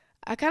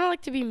I kind of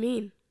like to be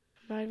mean.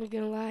 I'm not even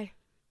going to lie.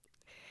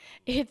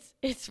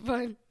 It's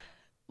fun.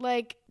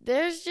 Like,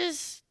 there's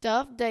just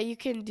stuff that you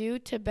can do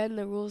to bend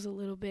the rules a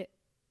little bit.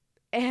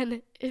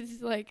 And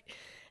it's like,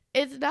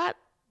 it's not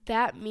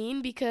that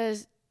mean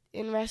because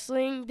in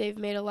wrestling, they've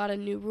made a lot of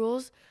new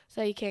rules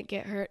so you can't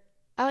get hurt.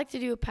 I like to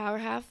do a power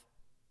half,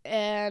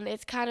 and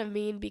it's kind of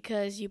mean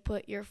because you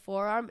put your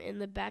forearm in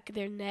the back of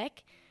their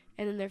neck,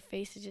 and then their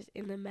face is just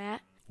in the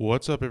mat.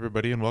 What's up,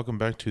 everybody, and welcome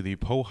back to the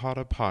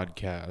Pohada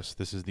Podcast.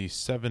 This is the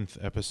 7th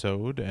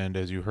episode, and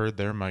as you heard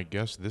there, my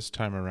guest this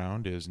time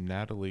around is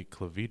Natalie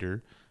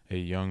Klavetter, a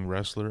young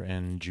wrestler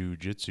and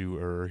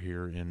jiu-jitsu-er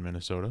here in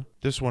Minnesota.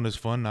 This one is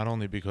fun not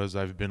only because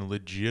I've been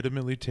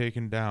legitimately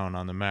taken down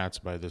on the mats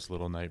by this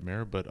little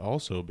nightmare, but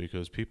also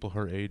because people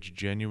her age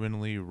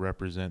genuinely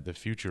represent the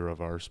future of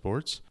our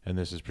sports, and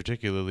this is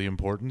particularly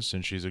important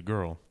since she's a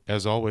girl.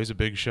 As always, a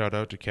big shout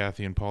out to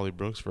Kathy and Polly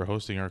Brooks for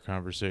hosting our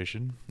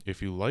conversation.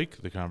 If you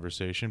like the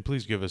conversation,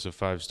 please give us a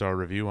 5-star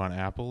review on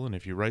Apple, and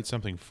if you write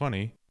something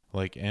funny,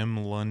 like M.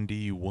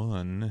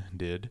 Lundy1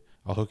 did,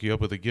 I'll hook you up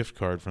with a gift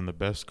card from the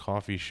best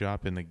coffee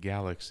shop in the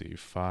galaxy,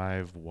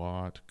 5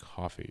 Watt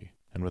Coffee.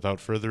 And without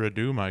further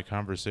ado, my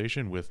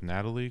conversation with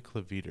Natalie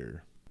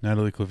Klavetter.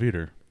 Natalie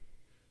Klavetter.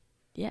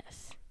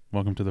 Yes.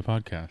 Welcome to the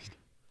podcast.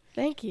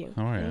 Thank you.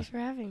 How are you? Thanks for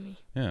having me.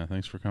 Yeah,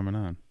 thanks for coming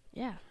on.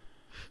 Yeah.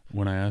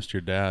 When I asked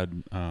your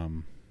dad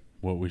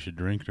what we should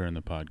drink during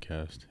the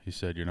podcast, he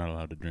said you're not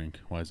allowed to drink.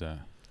 Why is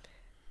that?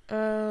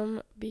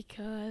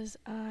 Because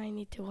I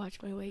need to watch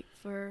my weight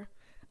for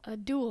a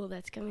duel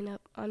that's coming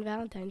up on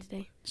Valentine's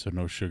Day. So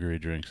no sugary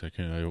drinks.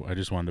 I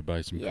just wanted to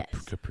buy some Yes.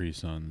 Capri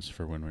Suns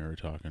for when we were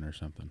talking or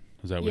something.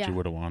 Is that what Yeah. you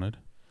would have wanted?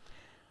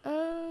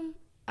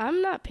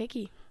 I'm not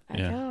picky. I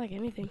Yeah. kind of like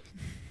anything.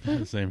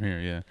 Same here,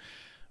 yeah.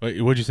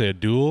 Wait, what'd you say, a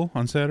duel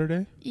on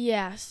Saturday?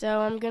 Yeah,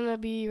 so I'm going to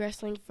be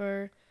wrestling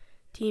for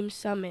Team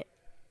Summit,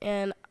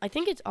 and I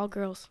think it's all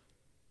girls.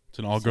 It's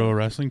an all-girl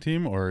wrestling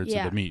team, or it's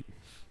Yeah. a meet?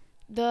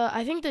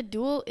 I think the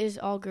duel is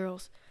all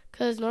girls,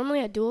 because normally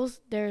at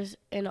duels there's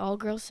an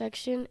all-girls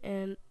section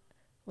and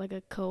like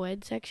a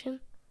co-ed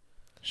section.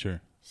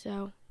 Sure.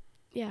 So,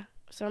 yeah.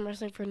 So I'm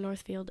wrestling for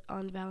Northfield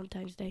on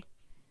Valentine's Day.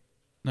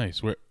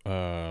 Nice. Where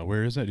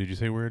is that? Did you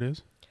say where it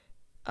is?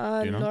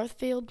 Do you know?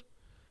 Northfield.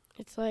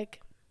 It's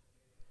like,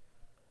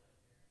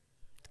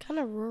 it's kind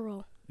of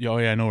rural. Yeah, oh,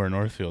 yeah, I know where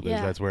Northfield is.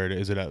 Yeah. That's where it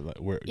is. Is it at,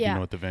 where? Do you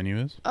know what the venue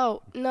is?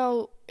 Oh,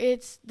 no,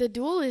 the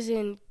duel is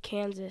in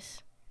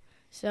Kansas.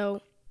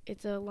 So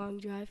it's a long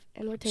drive,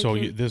 and we're taking.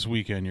 So this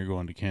weekend you're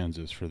going to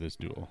Kansas for this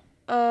duel?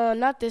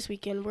 Not this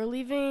weekend. We're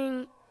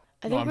leaving.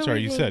 I'm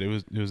sorry. You said it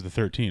was the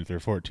 13th or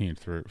 14th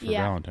for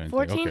Valentine's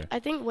 14th. Day. Okay. I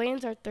think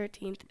weigh-ins are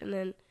 13th, and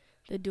then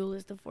the duel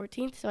is the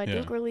 14th. So I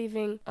think we're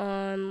leaving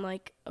on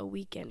like a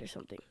weekend or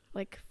something,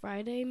 like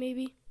Friday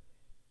maybe.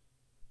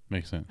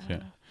 Makes sense.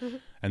 Yeah. Know.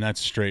 And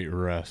that's straight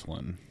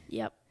wrestling.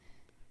 Yep.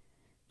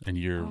 And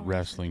you're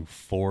wrestling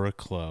for a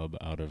club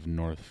out of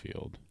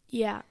Northfield.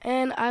 Yeah,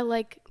 and I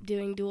like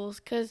doing duels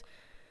because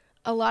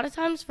a lot of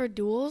times for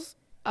duels,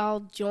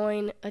 I'll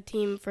join a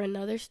team for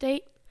another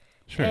state.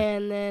 Sure.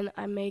 And then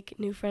I make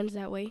new friends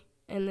that way.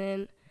 And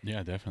then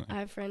yeah, definitely. I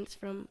have friends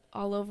from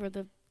all over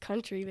the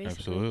country,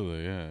 basically.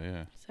 Absolutely,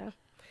 yeah. So.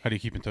 How do you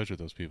keep in touch with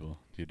those people?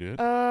 Do you do it?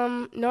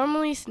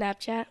 Normally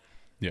Snapchat.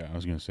 Yeah, I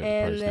was going to say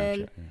and part of then,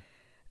 Snapchat.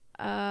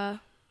 Yeah.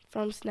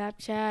 From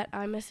Snapchat,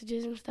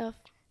 iMessages and stuff.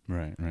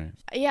 Right.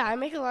 Yeah, I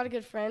make a lot of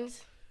good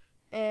friends.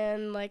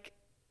 And, like,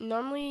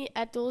 normally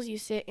at duels you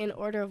sit in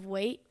order of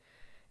weight.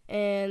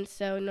 And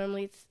so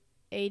normally it's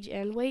age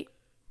and weight.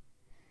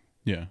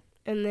 Yeah.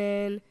 And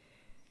then,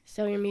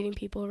 so you're meeting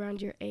people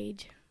around your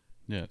age.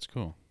 Yeah, it's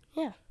cool.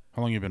 Yeah.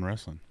 How long you been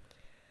wrestling?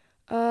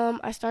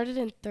 I started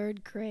in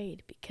 3rd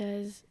grade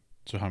because.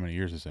 So how many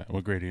years is that?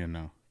 What grade are you in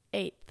now?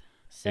 8th.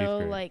 So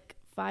like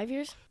 5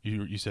 years.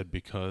 You said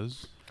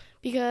because?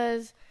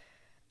 Because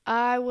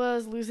I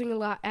was losing a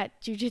lot at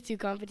jiu-jitsu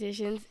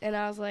competitions, and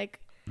I was like,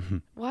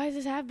 why is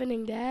this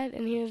happening, Dad?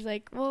 And he was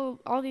like, well,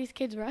 all these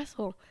kids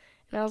wrestle.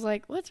 And I was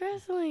like, what's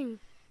wrestling?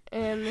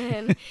 And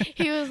then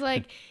he was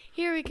like,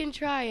 here, we can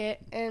try it.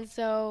 And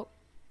so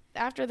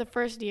after the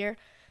first year,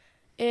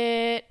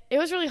 it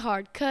was really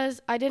hard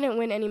because I didn't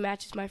win any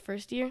matches my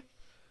first year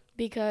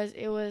because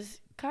it was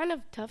kind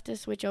of tough to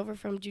switch over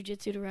from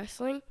jiu-jitsu to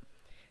wrestling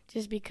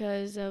just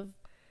because of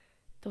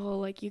the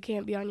whole, like, you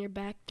can't be on your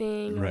back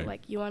thing or,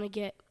 like, you want to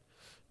get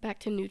back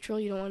to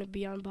neutral. You don't want to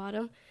be on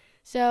bottom.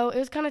 So it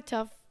was kind of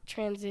tough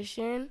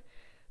transition.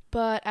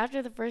 But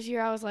after the first year,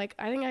 I was like,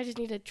 I think I just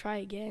need to try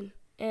again.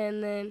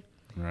 And then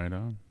right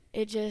on.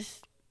 It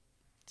just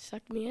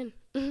sucked me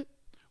in.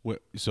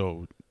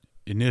 So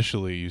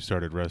initially you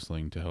started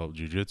wrestling to help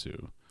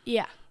jiu-jitsu.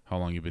 Yeah. How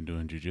long you been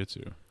doing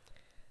jiu-jitsu?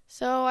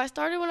 So I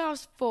started when I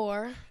was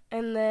 4,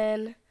 and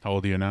then. How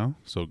old are you now?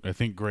 So I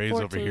think grades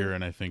 14. over here,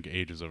 and I think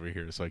age is over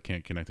here, so I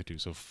can't connect the two.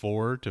 So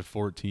 4 to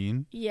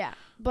 14? Yeah,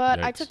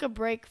 but I took a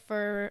break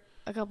for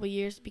a couple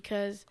years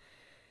because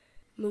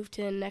moved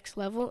to the next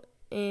level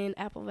in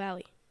Apple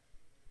Valley.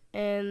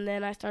 And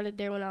then I started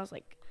there when I was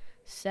like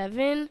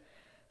 7,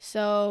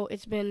 so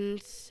it's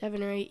been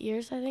 7 or 8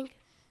 years, I think.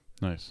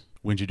 Nice.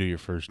 When'd you do your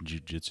first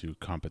jiu-jitsu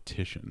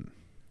competition?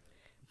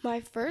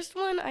 My first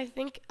one, I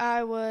think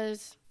I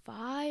was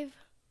 5.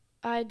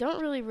 I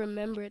don't really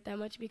remember it that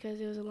much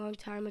because it was a long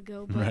time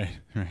ago. But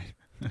Right.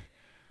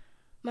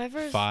 my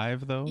first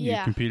 5, though? Yeah.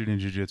 You competed in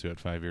jiu-jitsu at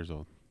 5 years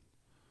old.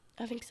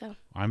 I think so.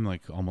 I'm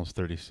like almost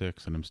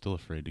 36, and I'm still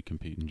afraid to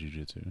compete in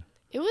jiu-jitsu.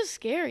 It was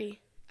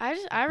scary.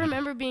 I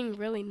remember being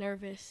really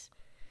nervous.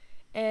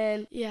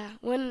 And, yeah,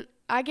 when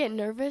I get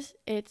nervous,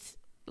 it's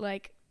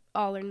like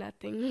all or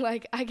nothing.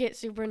 Like, I get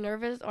super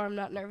nervous or I'm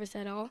not nervous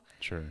at all.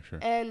 Sure.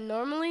 And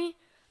normally,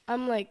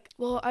 I'm like,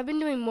 well, I've been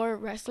doing more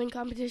wrestling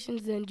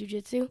competitions than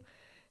jiu-jitsu.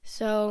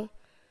 So,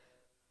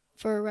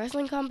 for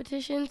wrestling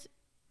competitions,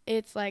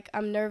 it's like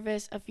I'm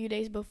nervous a few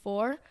days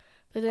before.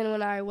 But then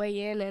when I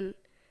weigh in and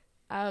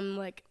I'm,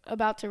 like,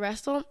 about to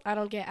wrestle, I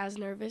don't get as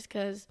nervous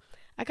because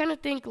I kind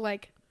of think,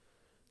 like,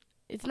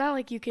 it's not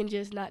like you can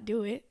just not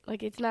do it.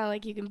 Like, it's not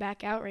like you can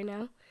back out right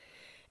now.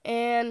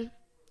 And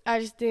I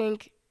just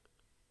think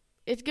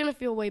it's going to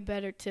feel way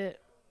better to,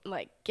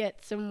 like,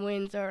 get some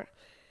wins or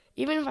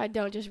even if I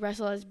don't, just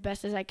wrestle as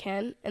best as I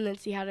can and then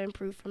see how to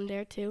improve from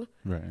there, too.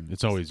 Right.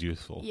 It's always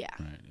useful. Yeah.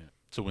 Right, yeah.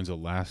 So when's the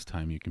last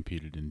time you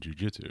competed in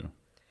jiu-jitsu?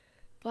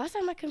 The last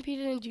time I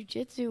competed in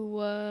jiu-jitsu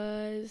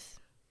was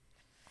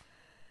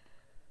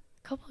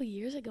a couple of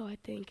years ago, I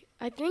think.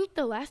 I think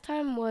the last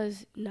time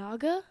was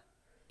Naga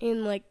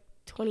in, like,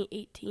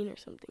 2018 or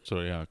something.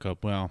 So, yeah,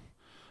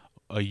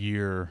 a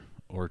year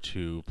or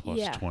two plus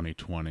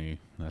 2020.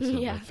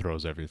 That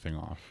throws everything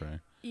off, right?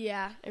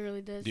 Yeah, it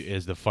really does.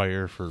 Is the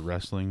fire for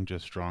wrestling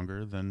just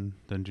stronger than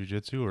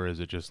jiu-jitsu, or is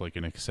it just like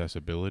an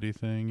accessibility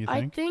thing, you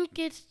think? I think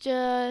it's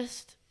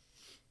just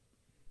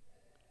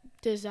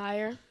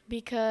desire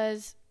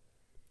because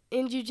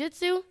in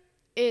jiu-jitsu,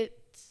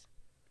 it's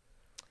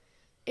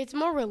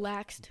more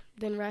relaxed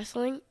than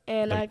wrestling,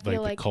 and I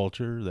feel like the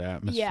culture, the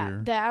atmosphere.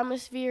 Yeah, the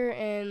atmosphere,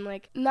 and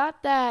like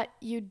not that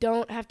you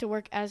don't have to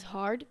work as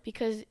hard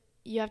because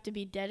you have to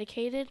be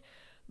dedicated,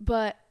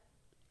 but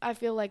I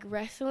feel like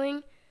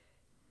wrestling,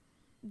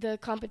 the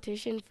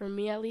competition for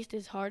me at least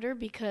is harder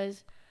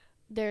because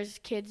there's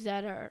kids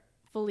that are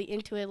fully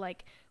into it,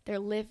 like they're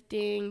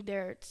lifting,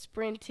 they're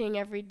sprinting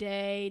every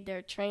day,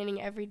 they're training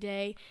every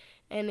day,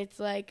 and it's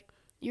like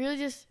you really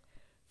just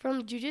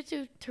from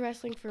jiu-jitsu to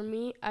wrestling for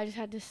me, I just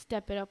had to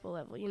step it up a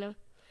level, you know?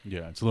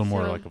 Yeah, it's a little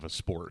more like of a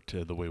sport,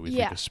 the way we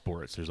think of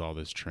sports. There's all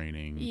this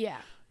training. Yeah.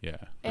 Yeah,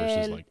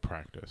 versus like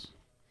practice.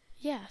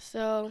 Yeah,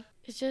 so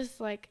it's just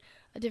like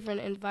a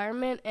different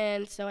environment,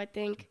 and so I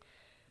think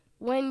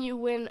when you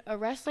win a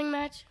wrestling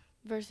match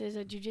versus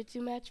a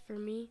jiu-jitsu match, for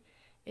me,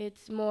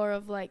 it's more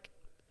of like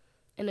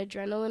an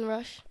adrenaline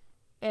rush,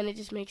 and it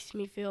just makes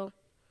me feel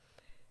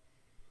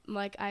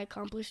like I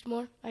accomplished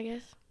more, I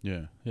guess.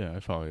 Yeah,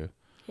 I follow you.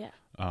 Yeah.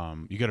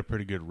 You got a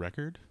pretty good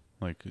record?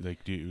 Like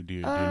do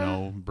you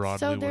know broadly?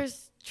 So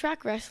there's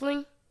track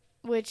wrestling,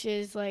 which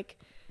is like,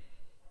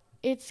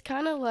 it's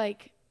kind of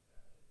like.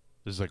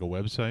 This is like a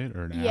website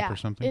or an app or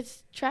something?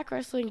 It's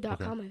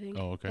trackwrestling.com, I think.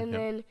 Oh, okay. And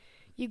then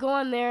you go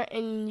on there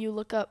and you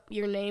look up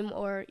your name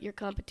or your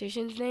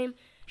competition's name.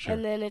 Sure.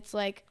 And then it's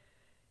like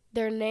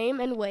their name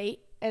and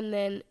weight. And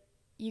then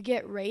you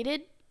get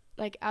rated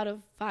like out of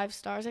 5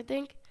 stars, I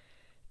think.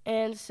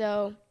 And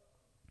so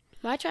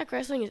my track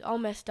wrestling is all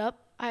messed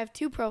up. I have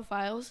 2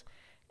 profiles.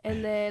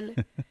 And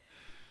then.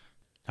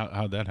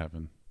 How'd that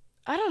happen?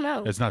 I don't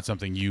know. It's not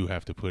something you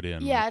have to put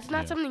in. Yeah, it's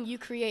not something you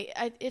create.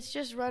 It's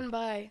just run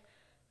by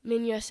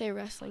Min USA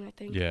Wrestling, I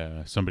think.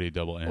 Yeah, somebody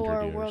double entered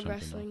or you World something.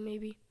 Wrestling,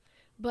 maybe.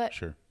 But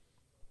sure.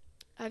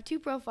 I have 2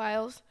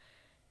 profiles,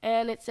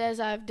 and it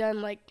says I've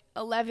done like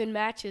 11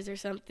 matches or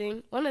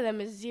something. One of them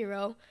is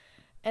 0.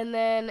 And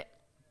then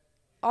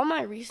all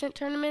my recent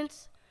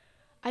tournaments,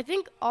 I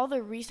think all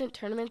the recent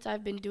tournaments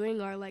I've been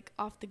doing are like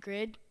off the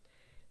grid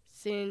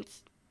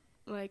since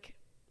like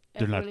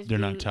they're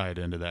not tied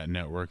into that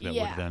network that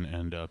would then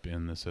end up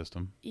in the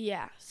system.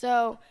 Yeah.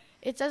 So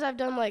it says I've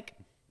done like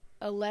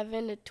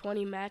 11 to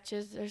 20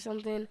 matches or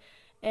something,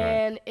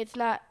 and it's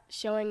not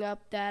showing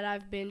up that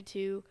I've been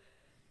to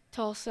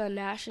Tulsa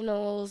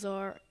Nationals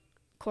or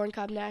Corn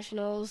Cob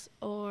Nationals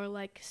or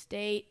like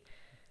state.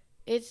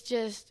 It's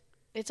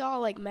all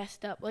like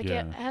messed up. Like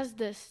it has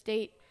the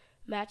state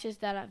matches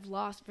that I've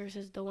lost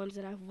versus the ones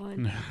that I've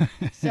won.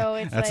 So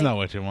it's that's not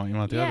what you want. You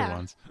want the other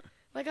ones.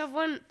 Like I've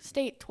won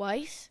state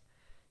twice.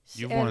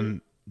 You've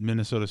won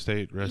Minnesota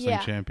State Wrestling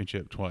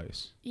Championship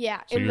twice.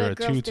 Yeah, so in you're the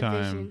girls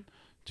division.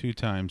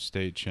 Two-time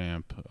state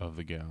champ of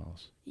the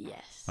gals.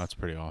 Yes. That's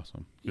pretty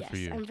awesome. Good for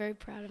you. I'm very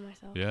proud of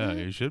myself. Yeah,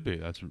 you should be.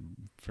 That's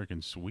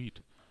freaking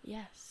sweet.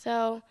 Yeah.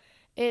 So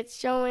it's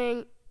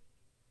showing,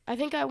 I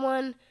think I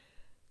won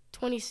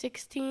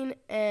 2016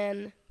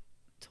 and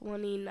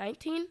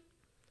 2019,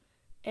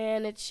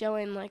 and it's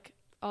showing like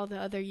all the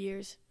other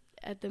years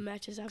at the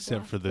matches I've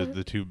Except for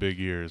the 2 big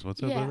years.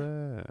 What's up with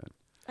that?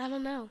 I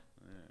don't know.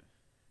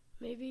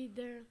 Maybe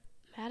they're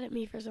mad at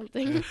me for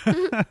something.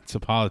 It's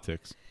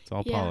politics. It's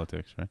all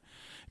politics, right?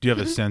 Do you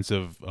have a sense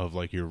of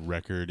like your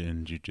record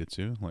in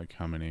jiu-jitsu? Like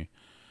how many?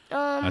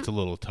 That's a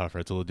little tougher.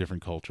 It's a little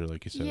different culture,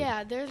 like you said.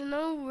 Yeah, there's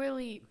no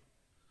really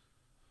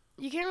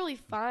you can't really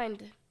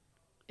find.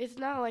 It's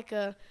not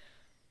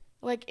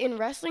like in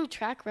wrestling,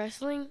 track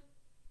wrestling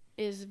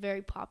is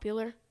very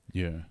popular.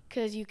 Yeah.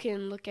 Because you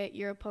can look at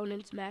your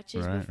opponent's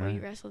matches before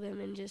you wrestle them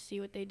and just see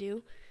what they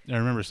do. I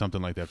remember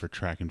something like that for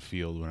track and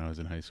field when I was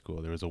in high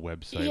school. There was a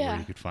website where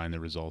you could find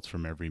the results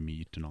from every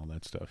meet and all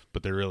that stuff.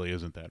 But there really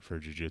isn't that for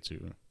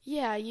jiu-jitsu.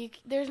 Yeah,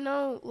 there's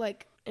no,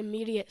 like,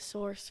 immediate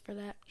source for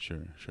that.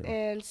 Sure.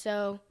 And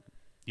so...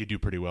 You do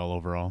pretty well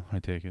overall, I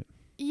take it?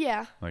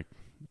 Yeah. Like,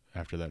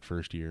 after that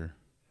first year?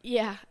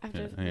 Yeah,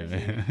 after the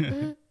first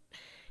year.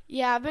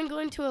 Yeah, I've been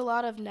going to a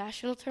lot of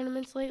national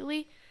tournaments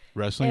lately.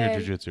 Wrestling or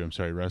jiu-jitsu? I'm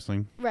sorry,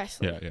 wrestling?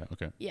 Wrestling. Yeah,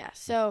 okay. Yeah,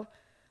 so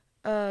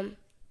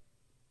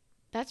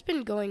that's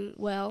been going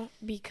well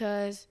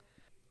because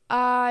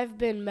I've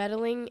been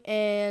medaling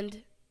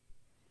and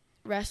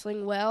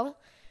wrestling well.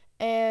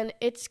 And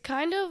it's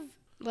kind of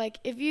like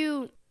if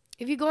you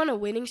go on a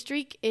winning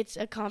streak, it's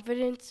a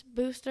confidence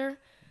booster.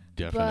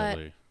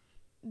 Definitely.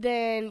 But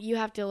then you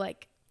have to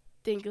like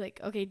think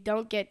like, okay,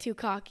 don't get too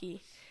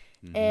cocky.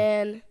 Mm-hmm.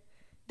 And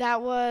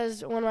that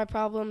was one of my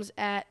problems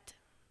at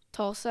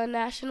Tulsa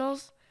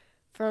Nationals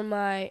for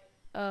my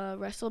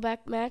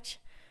wrestleback match.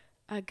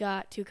 I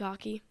got too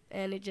cocky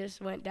and it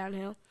just went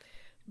downhill.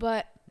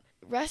 But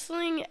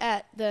wrestling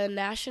at the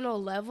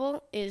national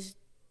level is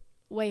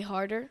way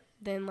harder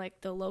than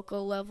like the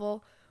local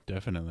level.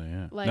 Definitely,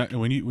 yeah. Like, now,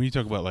 when you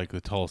talk about like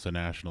the Tulsa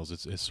Nationals,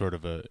 it's sort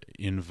of a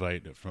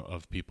invite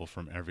of people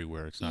from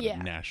everywhere. It's not a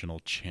national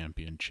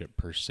championship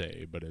per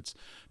se, but it's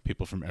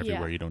people from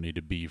everywhere. You don't need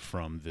to be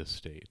from this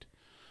state.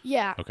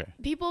 Yeah. Okay.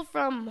 People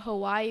from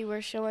Hawaii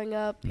were showing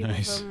up. People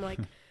from like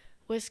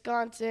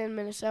Wisconsin,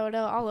 Minnesota,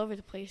 all over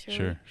the place.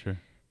 Really. Sure.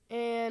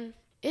 And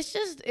it's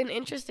just an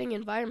interesting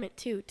environment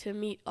too to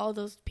meet all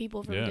those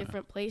people from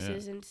different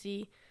places and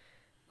see,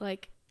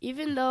 like,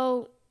 even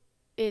though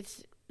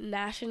it's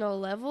national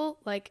level,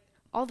 like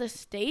all the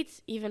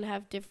states even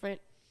have different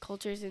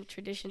cultures and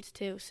traditions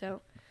too.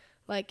 So,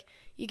 like,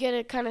 you get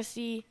to kind of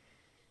see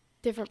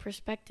different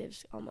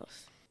perspectives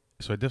almost.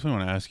 So I definitely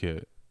want to ask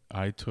you.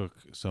 I took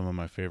some of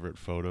my favorite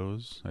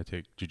photos. I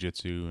take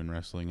jiu-jitsu and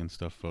wrestling and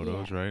stuff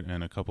photos, right?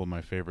 And a couple of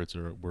my favorites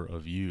were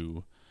of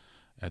you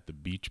at the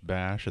beach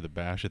bash or the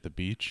bash at the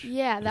beach.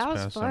 Yeah, that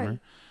was fun. Summer.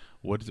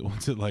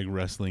 What's it like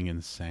wrestling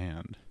in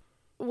sand?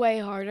 Way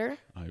harder.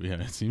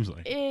 Yeah, it seems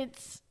like.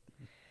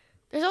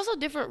 There's also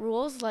different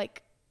rules,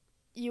 like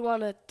you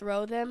want to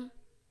throw them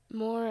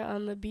more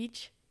on the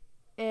beach.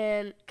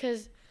 And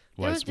because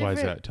why is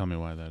that? Tell me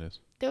why that is.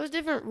 There was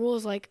different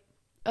rules, like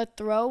a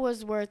throw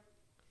was worth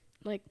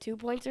like 2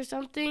 points or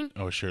something.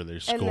 Oh, sure.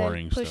 There's scoring stuff. And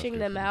then pushing stuff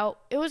them out.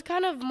 It was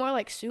kind of more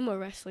like sumo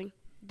wrestling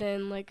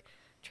than like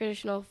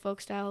traditional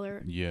folk style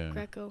or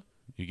Greco.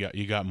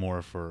 You got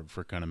more for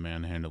kind of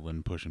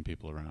manhandling, pushing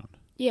people around.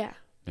 Yeah.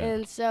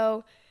 And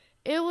so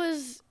it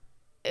was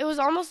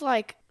almost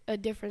like a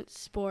different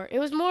sport.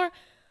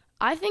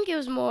 I think it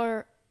was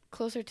more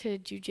closer to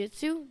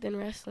jiu-jitsu than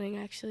wrestling,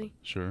 actually.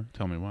 Sure.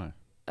 Tell me why.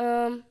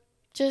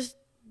 Just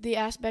the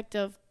aspect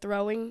of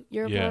throwing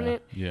your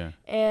opponent. Yeah.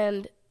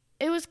 And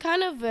it was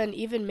kind of an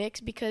even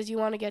mix because you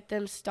want to get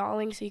them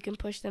stalling so you can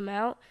push them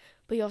out,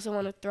 but you also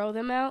want to throw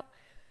them out.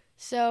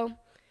 So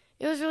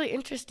it was really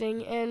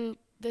interesting. And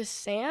the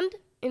sand,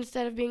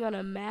 instead of being on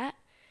a mat,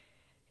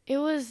 it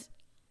was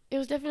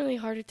definitely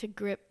harder to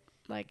grip,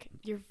 like,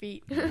 your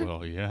feet.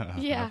 Well, yeah.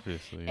 Yeah.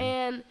 Obviously.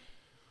 And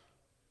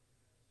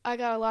I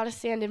got a lot of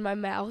sand in my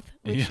mouth,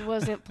 which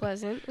wasn't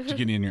pleasant. Did you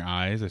get any in your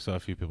eyes? I saw a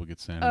few people get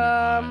sand in their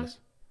eyes.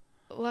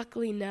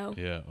 Luckily, no.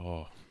 Yeah.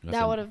 Oh,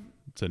 that would have.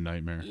 It's a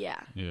nightmare. Yeah.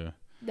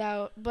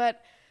 Yeah.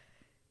 But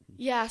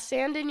yeah,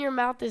 sand in your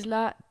mouth is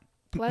not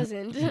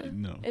pleasant.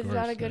 No, it's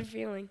not a good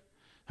feeling.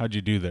 How'd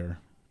you do there?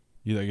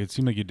 It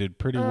seemed like you did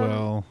pretty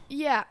well.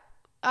 Yeah,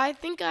 I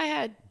think I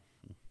had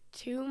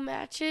 2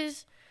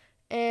 matches,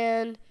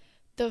 and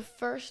the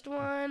first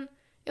one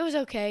it was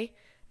okay.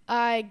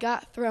 I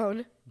got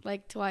thrown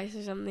like twice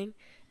or something,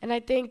 and I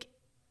think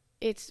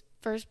it's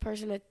first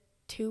person at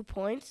 2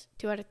 points,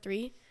 2 out of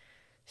 3.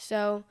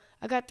 So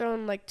I got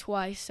thrown like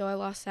twice, so I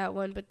lost that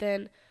one. But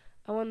then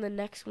I won the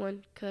next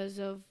one because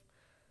of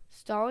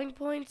stalling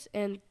points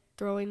and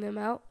throwing them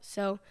out.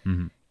 So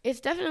it's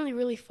definitely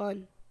really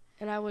fun,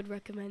 and I would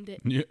recommend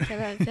it. Yeah.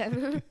 10 out of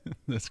 10.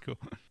 That's cool.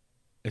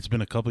 It's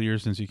been a couple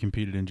years since you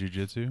competed in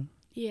jiu-jitsu.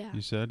 Yeah.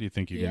 You said? You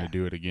think you're going to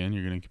do it again?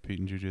 You're going to compete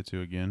in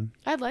jiu-jitsu again?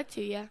 I'd like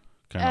to, yeah.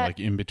 Kind of like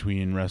in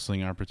between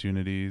wrestling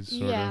opportunities?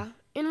 Sort of?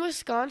 In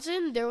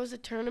Wisconsin, there was a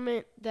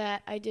tournament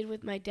that I did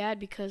with my dad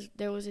because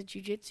there was a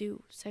jiu-jitsu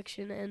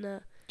section and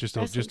a just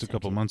a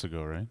couple months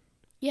ago, right?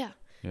 Yeah.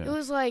 It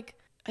was like,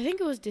 I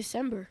think it was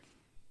December.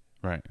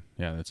 Right.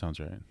 Yeah, that sounds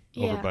right.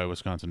 Yeah. Over by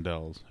Wisconsin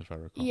Dells, if I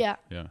recall. Yeah.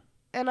 Yeah.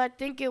 And I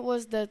think it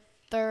was the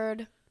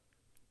 3rd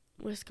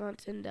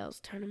Wisconsin Dells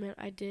tournament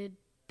I did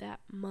that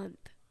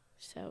month.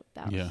 So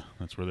that was... Yeah,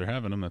 that's where they're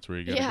having them. That's where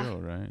you got to go,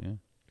 right? Yeah.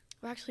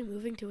 We're actually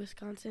moving to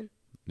Wisconsin.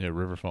 Yeah,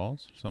 River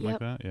Falls, something like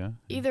that. Yeah.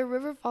 Either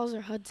River Falls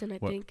or Hudson, I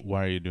think.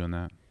 Why are you doing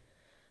that?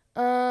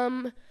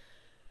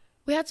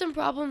 We had some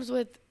problems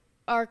with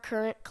our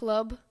current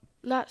club,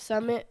 not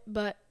Summit,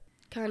 but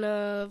kind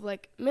of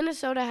like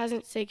Minnesota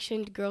hasn't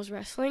sanctioned girls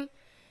wrestling,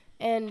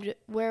 and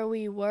where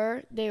we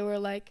were, they were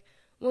like,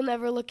 we'll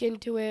never look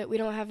into it. We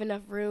don't have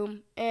enough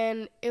room.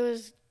 And it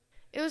was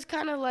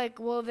kind of like,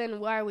 well, then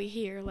why are we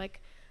here?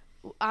 Like,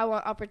 I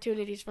want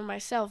opportunities for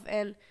myself.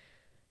 And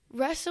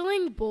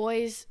wrestling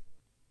boys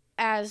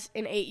as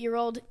an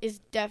 8-year-old is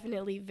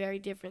definitely very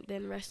different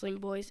than wrestling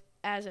boys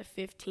as a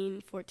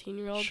 15,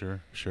 14-year-old.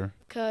 Sure.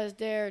 Because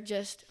they're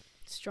just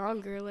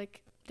stronger.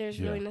 Like, there's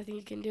really nothing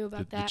you can do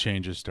about that. The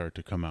changes start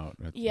to come out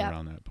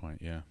around that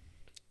point, yeah.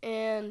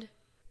 And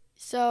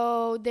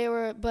so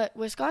but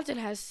Wisconsin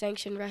has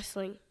sanctioned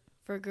wrestling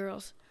for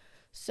girls.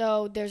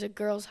 So there's a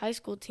girls' high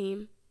school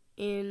team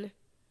in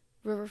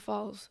River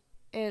Falls.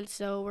 And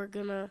so we're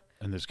going to...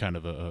 And there's kind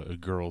of a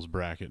girls'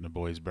 bracket and a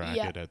boys'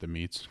 bracket at the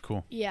meets.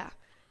 Cool. Yeah.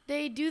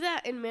 They do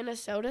that in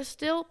Minnesota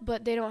still,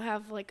 but they don't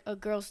have, like, a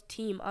girls'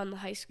 team on the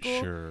high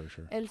school. Sure.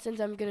 And since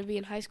I'm going to be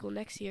in high school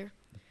next year,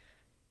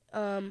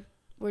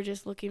 we're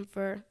just looking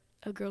for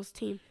a girls'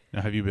 team.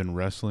 Now, have you been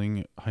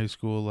wrestling high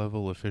school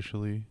level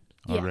officially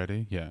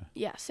already? Yeah.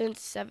 Yeah, since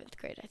 7th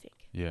grade, I think.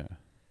 Yeah.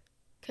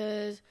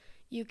 Because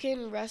you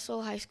can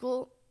wrestle high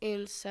school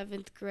in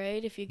 7th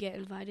grade if you get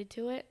invited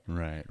to it.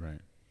 Right.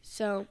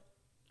 So,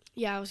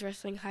 yeah, I was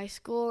wrestling high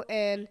school,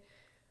 and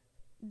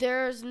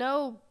there's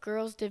no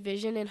girls'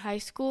 division in high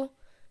school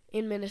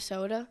in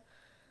Minnesota.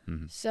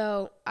 Mm-hmm.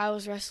 So I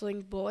was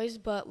wrestling boys,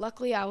 but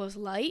luckily I was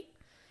light,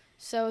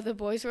 so the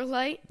boys were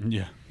light.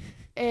 Yeah.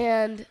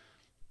 And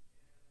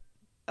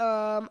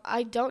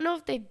I don't know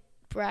if they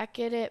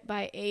bracket it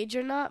by age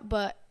or not,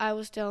 but I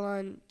was still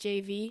on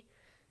JV,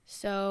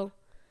 so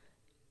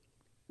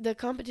the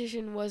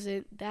competition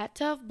wasn't that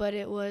tough, but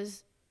it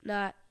was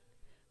not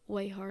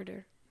way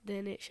harder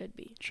than it should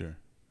be. Sure.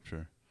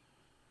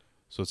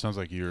 So it sounds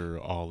like you're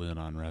all in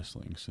on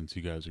wrestling since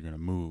you guys are going to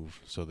move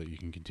so that you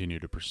can continue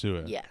to pursue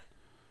it. Yeah.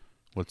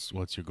 What's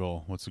your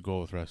goal? What's the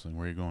goal with wrestling?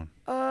 Where are you going?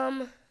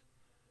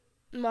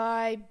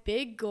 My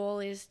big goal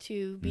is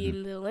to be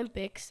in the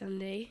Olympics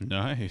someday.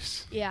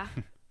 Nice. Yeah.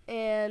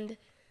 And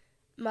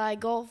my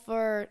goal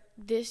for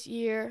this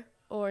year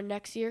or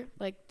next year,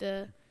 like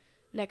the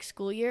next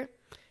school year,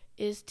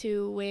 is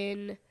to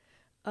win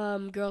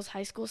girls'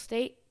 high school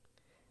state,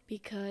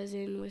 because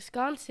in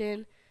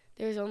Wisconsin,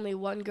 there's only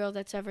one girl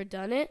that's ever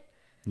done it.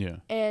 Yeah.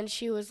 And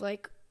she was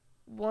like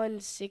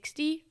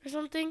 160 or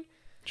something.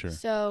 Sure.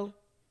 So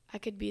I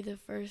could be the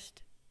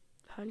first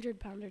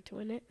 100-pounder to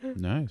win it.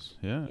 Nice.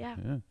 Yeah.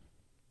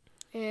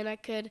 And I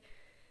could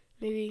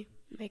maybe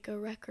make a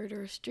record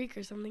or a streak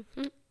or something.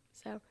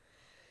 So,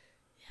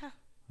 yeah.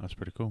 That's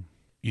pretty cool.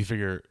 You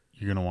figure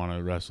you're going to want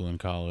to wrestle in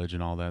college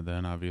and all that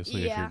then,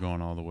 obviously, if you're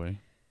going all the way.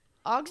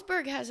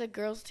 Augsburg has a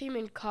girls' team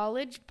in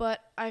college, but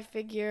I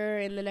figure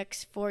in the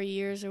next 4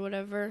 years or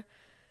whatever,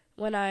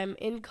 when I'm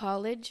in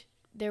college,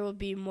 there will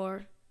be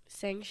more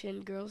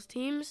sanctioned girls'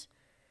 teams.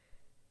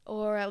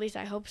 Or at least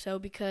I hope so,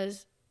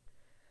 because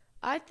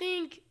I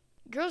think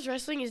girls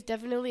wrestling is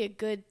definitely a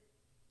good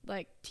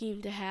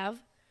team to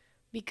have,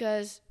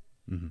 because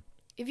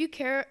if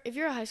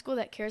you're a high school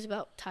that cares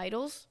about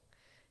titles,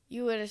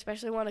 you would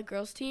especially want a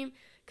girls' team,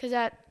 because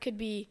that could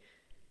be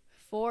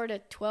 4 to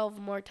 12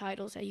 more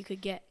titles that you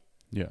could get.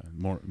 Yeah,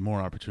 more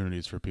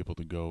opportunities for people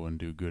to go and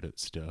do good at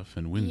stuff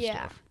and win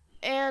stuff.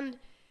 And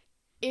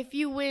if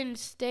you win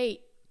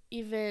state,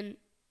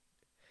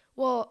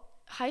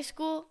 high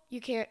school,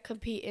 you can't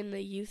compete in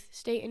the youth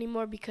state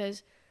anymore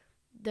because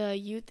the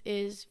youth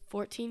is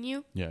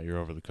 14U. Yeah, you're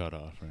over the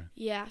cutoff, right?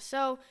 Yeah,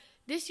 so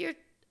this year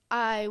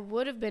I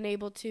would have been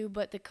able to,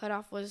 but the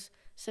cutoff was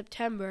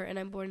September, and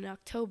I'm born in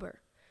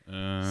October.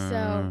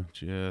 So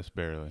just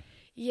barely.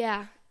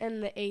 Yeah,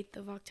 and the 8th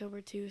of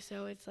October, too,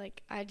 so it's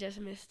like I just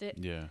missed it.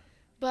 Yeah.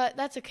 But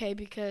that's okay,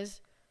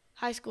 because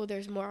high school,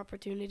 there's more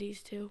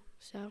opportunities, too,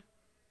 so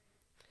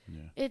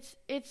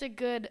it's a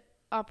good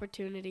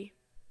opportunity.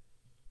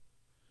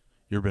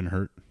 You ever been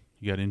hurt?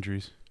 You got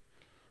injuries?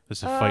 This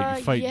is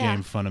a fight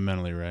game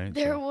fundamentally, right?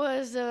 There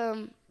was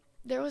a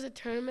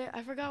tournament.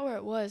 I forgot where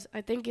it was.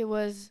 I think it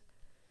was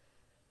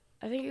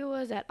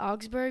at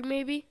Augsburg,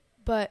 maybe,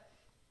 but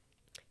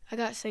I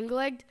got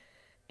single-legged.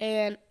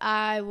 And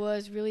I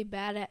was really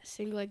bad at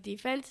single-leg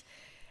defense.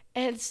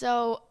 And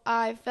so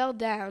I fell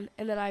down,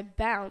 and then I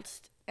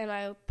bounced, and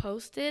I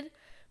posted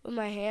with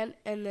my hand,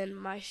 and then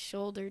my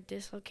shoulder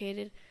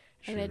dislocated,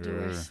 and I had to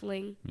wear a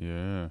sling.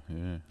 Yeah.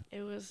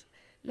 It was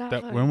not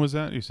fun. When was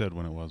that? You said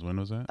when it was. When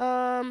was that?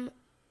 I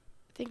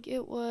think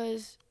it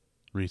was...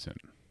 recent.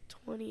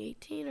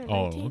 2018 or 19.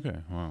 Oh, okay.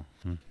 Wow.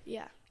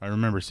 Yeah. I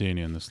remember seeing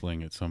you in the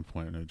sling at some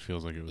point, and it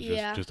feels like it was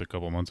just a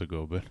couple months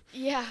ago. But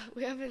yeah,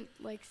 we haven't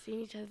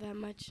seen each other that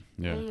much.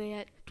 Yeah. Only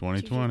at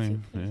 2020.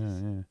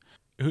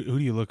 Yeah. Who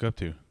do you look up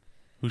to?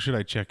 Who should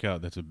I check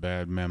out that's a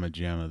bad mamma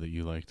jamma that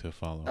you like to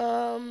follow?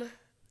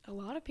 A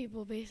lot of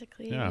people,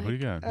 basically. Yeah, who do you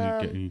got?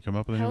 Can you come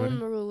up with anybody?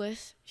 Helen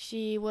Maroulis.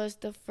 She was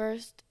the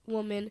first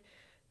woman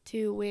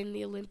to win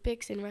the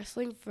Olympics in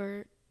wrestling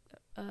for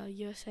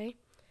USA.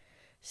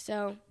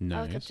 So nice.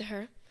 I look up to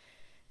her.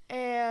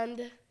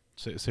 And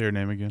say her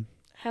name again.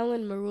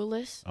 Helen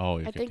Maroulis. Oh,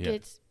 okay. I think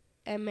it's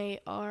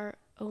Maroulis.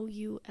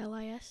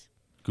 Oulis.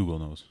 Google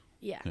knows.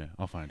 Yeah. Yeah,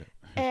 I'll find it.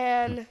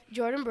 And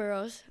Jordan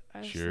Burroughs,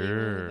 obviously one of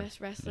Sure. the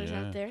best wrestlers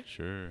out there.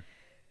 Sure.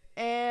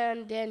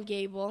 And Dan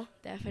Gable,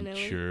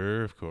 definitely.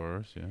 Sure, of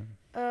course,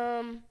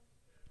 yeah.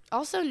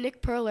 Also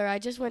Nick Perler. I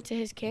just went to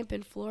his camp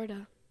in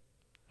Florida.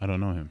 I don't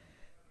know him.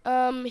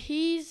 I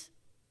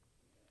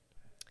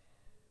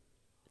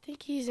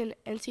think he's an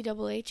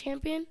NCAA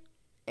champion,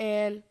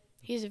 and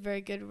he's a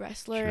very good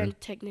wrestler and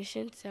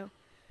technician. So,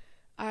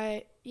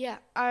 I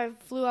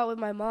flew out with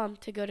my mom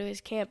to go to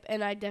his camp,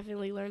 and I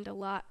definitely learned a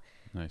lot.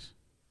 Nice.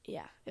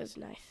 Yeah, it was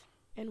nice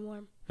and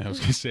warm. I was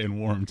gonna say and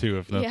warm too,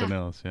 if nothing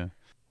else. Yeah.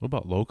 What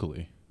about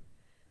locally?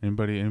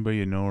 Anybody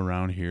you know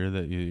around here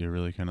that you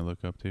really kind of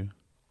look up to?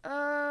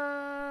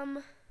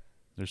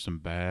 There's some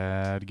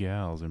bad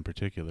gals in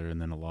particular,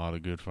 and then a lot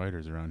of good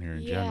fighters around here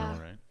in general,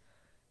 right?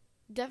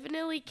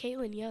 Definitely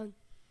Caitlin Young.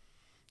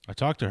 I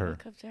talked to her.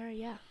 Look up to her,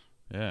 yeah.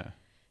 Yeah.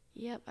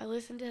 Yep, I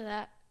listened to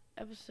that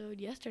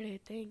episode yesterday, I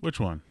think. Which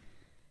one?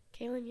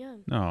 Caitlin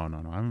Young. No,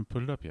 I haven't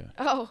put it up yet.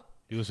 Oh.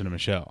 You listen to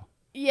Michelle.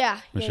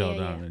 Yeah. Michelle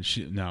Donovan.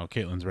 Yeah. Now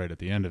Caitlin's right at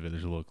the end of it.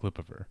 There's a little clip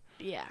of her.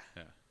 Yeah.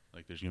 Yeah.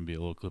 Like there's gonna be a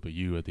little clip of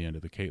you at the end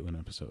of the Caitlin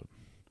episode.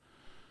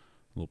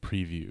 A little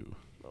preview.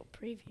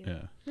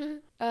 Yeah.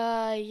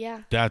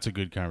 Yeah. That's a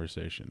good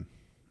conversation.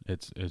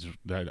 It's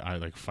that I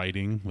like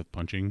fighting with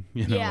punching,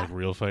 like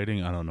real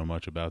fighting. I don't know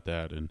much about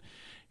that, and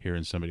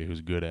hearing somebody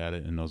who's good at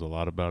it and knows a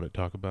lot about it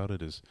talk about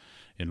it is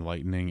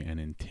enlightening and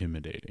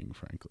intimidating,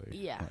 frankly.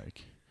 Yeah.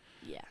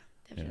 Yeah,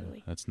 definitely.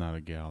 Yeah, that's not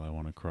a gal I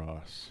want to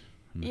cross.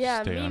 Me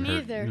neither. I'm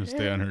gonna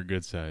stay on her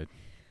good side.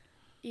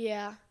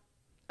 Yeah.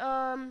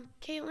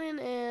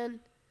 Caitlin and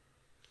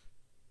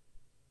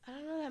I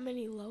don't know that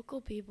many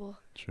local people.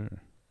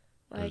 Sure.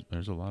 Like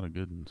there's a lot of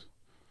good ones.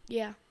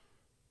 Yeah.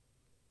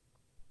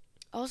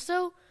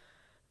 Also,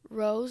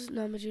 Rose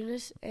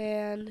Namajunas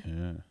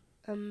and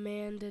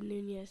Amanda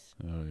Nunez.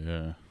 Oh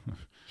yeah.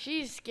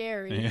 She's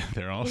scary. Yeah,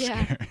 they're all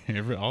scary.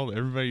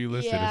 Everybody you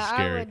listed is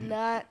scary.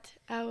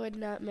 I would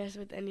not mess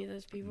with any of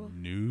those people.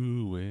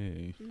 No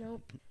way.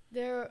 Nope.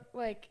 They're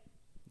like,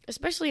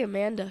 especially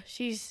Amanda.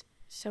 She's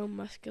so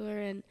muscular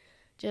and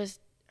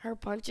just her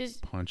punches.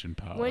 Punch and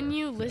power. When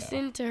you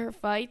listen to her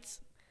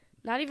fights,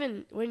 not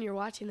even when you're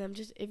watching them,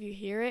 just if you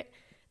hear it,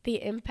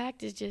 the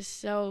impact is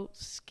just so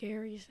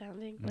scary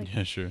sounding. Like,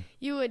 yeah, sure.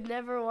 You would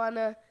never want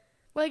to,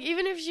 like,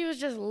 even if she was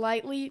just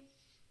lightly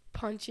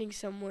punching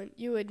someone,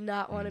 you would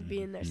not want to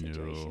be in their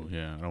situation. No,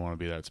 yeah, I don't want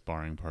to be that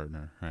sparring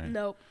partner, right?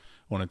 Nope.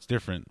 When it's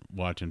different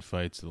watching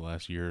fights the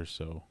last year or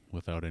so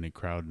without any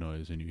crowd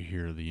noise and you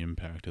hear the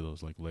impact of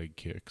those like leg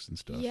kicks and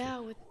stuff.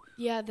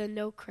 Yeah, the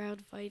no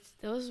crowd fights.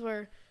 It was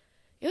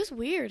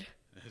weird.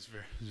 It's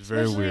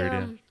very weird,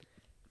 yeah.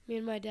 Me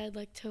and my dad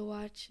like to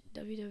watch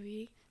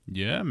WWE.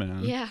 Yeah,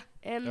 man. Yeah,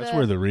 and that's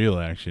where the real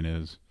action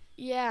is.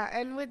 Yeah,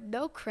 and with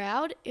no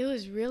crowd, it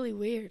was really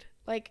weird.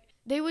 Like,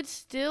 they would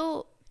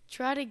still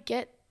try to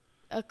get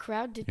a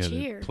crowd to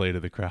cheer. Play to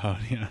the crowd,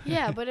 yeah.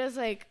 Yeah, but it was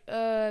like,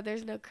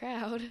 there's no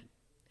crowd.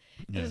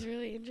 It was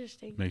really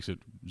interesting. Makes it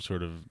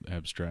sort of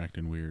abstract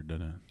and weird,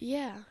 doesn't it?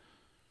 Yeah.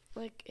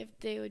 Like, if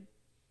they would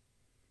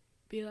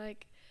be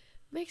like,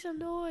 make some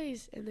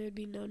noise, and there would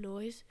be no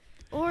noise.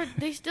 Or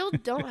they still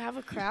don't have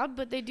a crowd,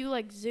 but they do,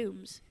 like,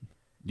 Zooms.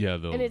 Yeah,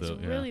 and it's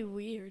really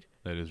weird.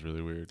 That is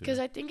really weird. Because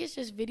I think it's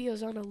just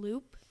videos on a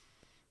loop.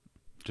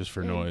 Just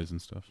for noise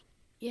and stuff.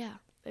 Yeah,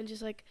 and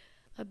just like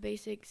a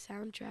basic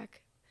soundtrack.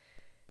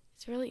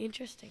 It's really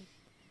interesting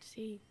to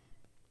see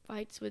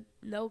fights with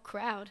no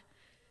crowd.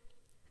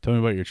 Tell me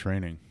about your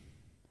training.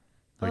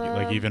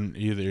 Like even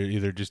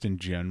either just in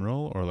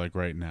general or like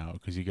right now,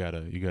 because you got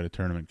a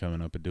tournament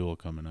coming up, a duel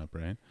coming up,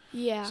 right?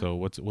 Yeah. So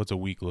what's a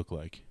week look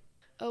like?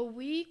 A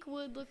week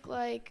would look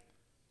like,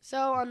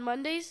 so on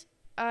Mondays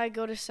I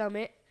go to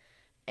Summit,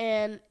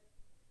 and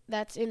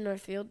that's in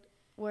Northfield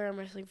where I'm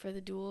wrestling for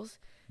the duels.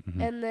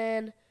 Mm-hmm. And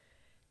then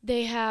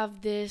they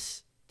have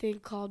this thing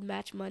called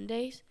Match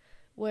Mondays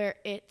where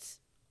it's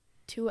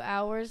 2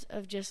 hours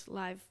of just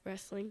live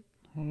wrestling.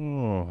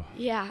 Oh.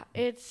 Yeah,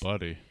 it's...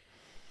 Buddy.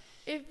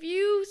 If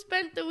you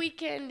spent the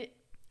weekend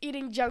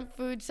eating junk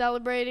food,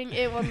 celebrating,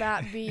 it will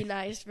not be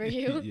nice for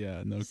you.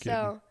 Yeah, no kidding.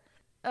 So,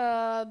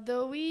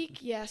 the week,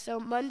 so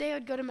Monday I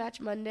would go to Match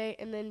Monday,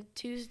 and then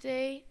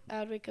Tuesday I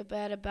would wake up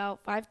at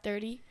about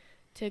 5:30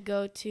 to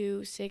go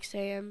to 6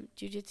 a.m.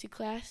 jiu-jitsu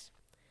class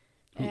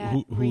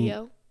at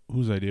Rio.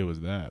 Whose idea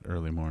was that,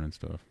 early morning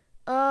stuff?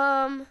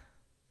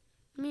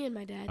 Me and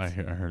my dad's. I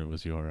heard it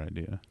was your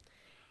idea.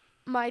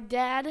 My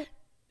dad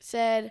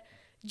said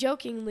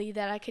jokingly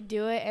that I could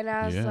do it, and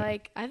I was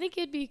like, I think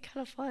it'd be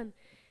kind of fun,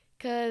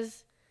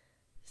 because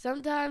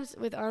sometimes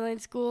with online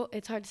school,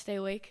 it's hard to stay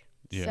awake.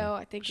 Yeah, so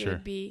I think it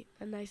would be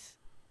a nice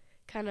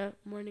kind of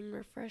morning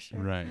refresher.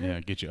 Right, yeah,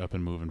 get you up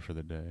and moving for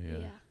the day,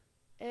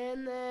 yeah.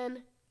 And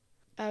then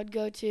I would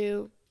go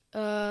to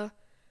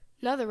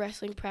another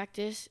wrestling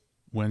practice.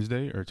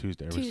 Wednesday or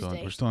Tuesday?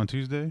 Tuesday. We're still on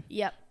Tuesday?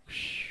 Yep.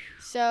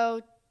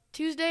 So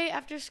Tuesday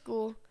after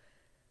school,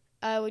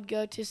 I would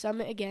go to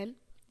Summit again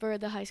for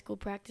the high school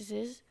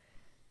practices.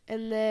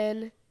 And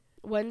then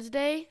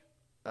Wednesday,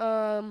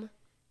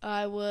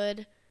 I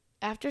would,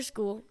 after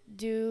school,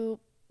 do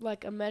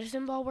like a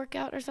medicine ball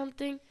workout or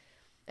something,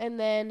 and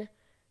then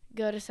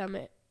go to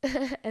Summit.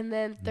 And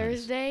then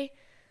Thursday,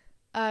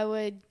 I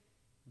would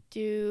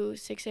do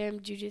 6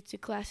 a.m. jiu-jitsu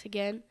class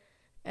again,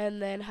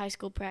 and then high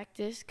school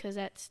practice, because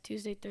that's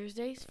Tuesday,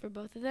 Thursdays for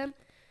both of them.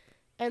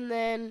 And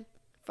then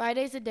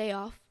Friday's a day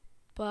off,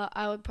 but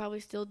I would probably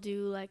still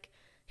do like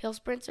hill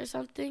sprints or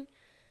something.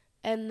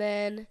 And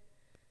then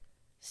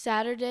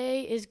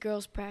Saturday is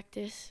girls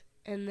practice,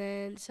 and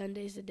then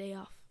Sunday's the day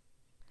off.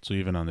 So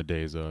even on the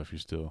days off, you're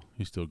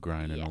still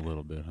grinding a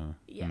little bit, huh?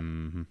 Yeah.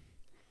 Mm-hmm.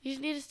 You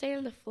just need to stay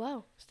in the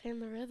flow, stay in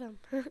the rhythm.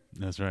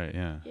 That's right.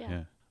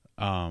 Yeah.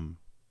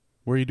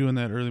 Where are you doing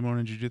that early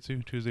morning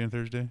jiu-jitsu, Tuesday and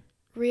Thursday?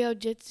 Rio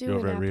Jitsu You're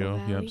over in at Rio?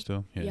 Apple Valley. Yep,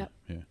 still? Yeah. Yep.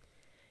 Yeah.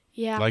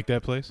 Yeah. Like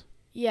that place?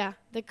 Yeah.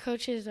 The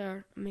coaches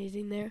are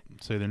amazing there.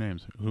 Say their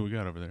names. Who we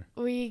got over there?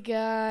 We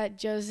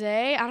got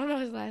Jose. I don't know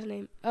his last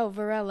name. Oh,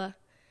 Varela.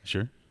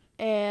 Sure.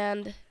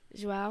 And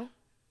Joao.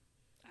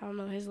 I don't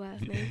know his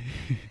last name.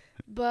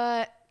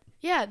 But,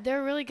 yeah,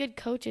 they're really good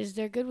coaches.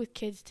 They're good with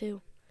kids,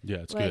 too. Yeah,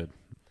 it's good.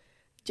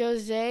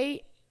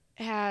 Jose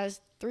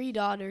has 3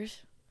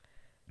 daughters.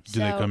 Do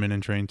they come in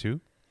and train,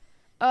 too?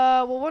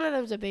 Well, one of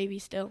them's a baby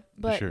still,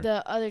 but Sure.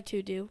 the other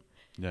 2 do.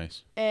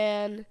 Nice.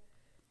 And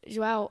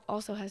Joao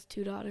also has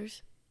 2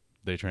 daughters.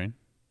 They train?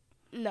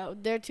 No,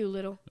 they're too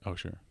little. Oh,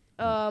 sure.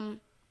 One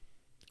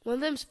of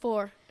them's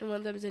 4, and one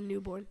of them's a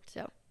newborn,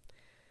 so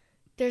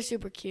they're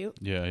super cute.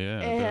 Yeah.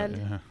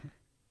 And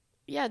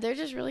yeah, they're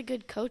just really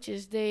good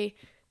coaches. They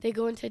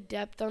go into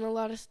depth on a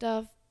lot of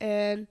stuff,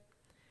 and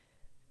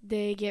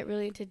they get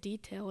really into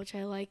detail, which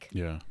I like.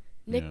 Yeah.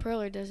 Nick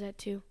Perler does that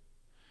too.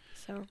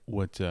 So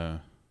what?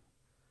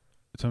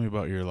 Tell me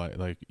about your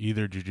like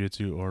either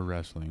jiu-jitsu or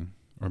wrestling,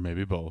 or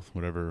maybe both,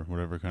 whatever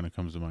kind of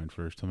comes to mind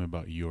first. Tell me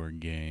about your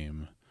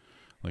game.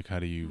 Like, how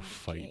do you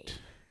fight?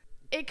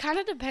 It kind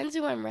of depends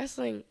who I'm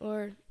wrestling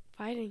or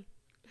fighting.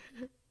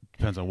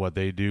 Depends on what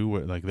they do,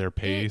 like their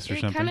pace or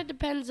something. It kind of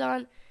depends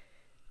on,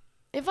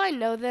 if I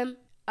know them,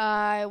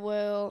 I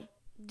will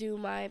do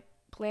my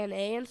plan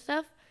A and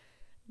stuff.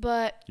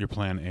 But your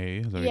plan A,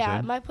 is that what you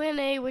said? My plan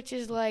A, which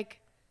is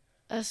like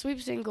a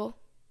sweep single,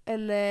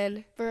 and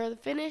then for the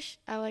finish,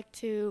 I like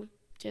to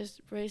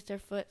just raise their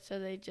foot so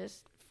they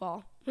just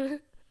fall,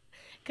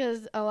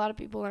 because a lot of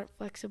people aren't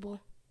flexible.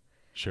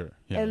 Sure.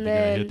 Yeah. And they're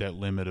then, gonna hit that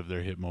limit of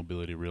their hip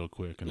mobility real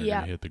quick, and they're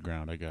gonna hit the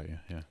ground. I got you.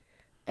 Yeah.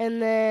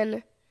 And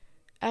then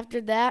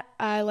after that,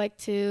 I like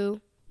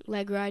to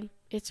leg ride.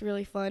 It's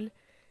really fun,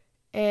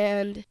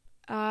 and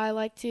I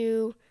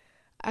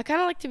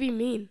kind of like to be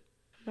mean.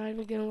 I'm not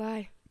even gonna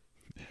lie.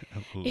 I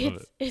love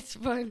it. It's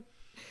fun.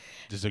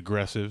 Just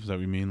aggressive, is that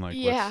what you mean? Like,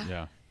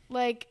 yeah.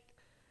 Like,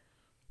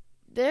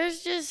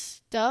 there's just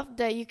stuff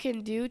that you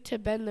can do to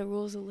bend the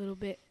rules a little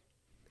bit.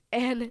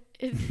 And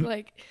it's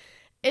like,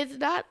 it's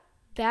not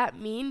that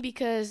mean,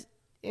 because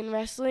in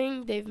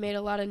wrestling, they've made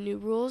a lot of new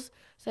rules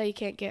so you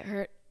can't get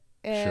hurt.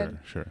 And,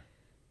 Sure.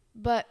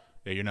 But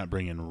yeah, you're not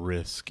bringing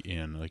risk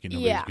in. Like,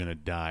 nobody's going to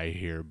die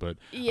here, but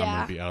I'm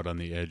going to be out on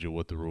the edge of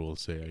what the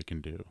rules say I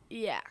can do.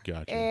 Yeah.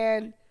 Gotcha.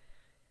 And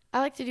I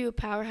like to do a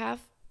power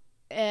half.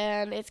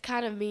 And it's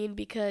kind of mean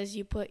because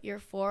you put your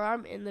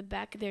forearm in the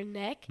back of their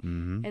neck,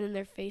 and then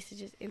their face is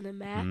just in the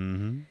mat.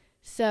 Mm-hmm.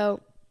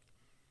 So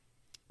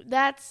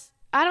that's,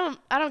 I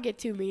don't get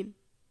too mean.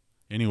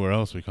 Anywhere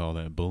else we call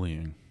that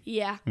bullying.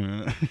 Yeah.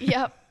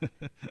 Yep.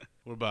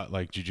 What about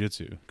like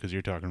jiu-jitsu? Because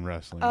you're talking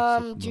wrestling.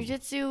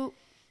 Jiu-jitsu.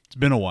 It's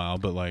been a while,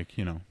 but like,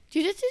 you know.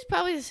 Jiu-jitsu is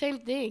probably the same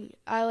thing.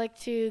 I like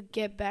to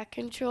get back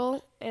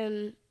control,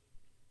 and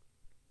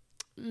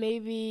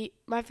maybe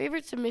my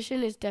favorite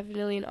submission is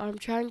definitely an arm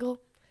triangle.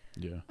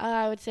 Yeah.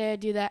 I would say I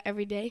do that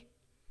every day,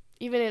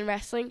 even in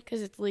wrestling,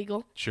 because it's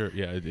legal. Sure.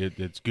 Yeah.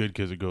 It's good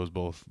because it goes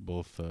both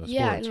sports.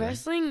 Yeah. In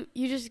wrestling,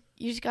 you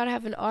just gotta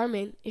have an arm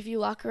in. If you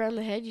lock around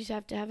the head, you just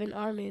have to have an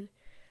arm in.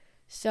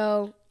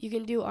 So you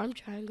can do arm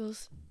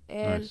triangles,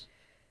 and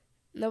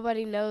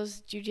nobody knows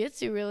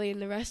jiu-jitsu really in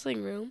the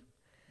wrestling room.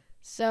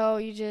 So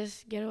you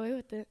just get away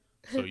with it.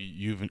 So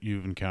you've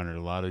encountered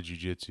a lot of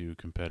jiu-jitsu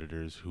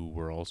competitors who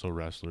were also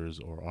wrestlers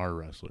or are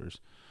wrestlers,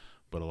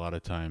 but a lot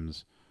of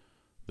times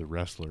the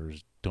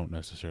wrestlers don't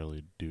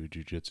necessarily do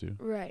jiu-jitsu.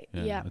 Right.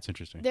 Yeah. That's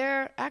interesting.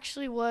 There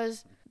actually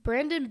was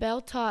Brandon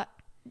Bell taught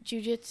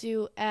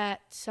jiu-jitsu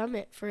at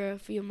Summit for a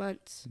few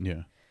months.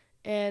 Yeah.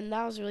 And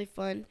that was really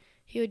fun.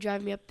 He would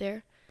drive me up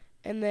there,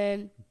 and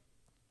then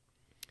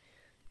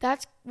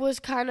that was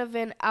kind of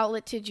an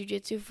outlet to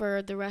jiu-jitsu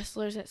for the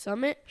wrestlers at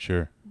Summit.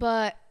 Sure.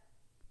 But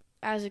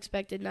as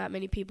expected, not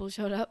many people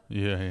showed up.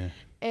 Yeah.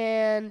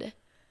 And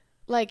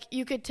like,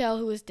 you could tell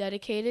who was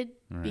dedicated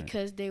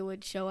because they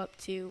would show up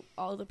to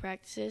all the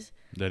practices.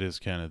 That is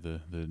kind of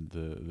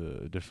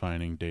the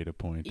defining data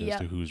point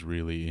as to who's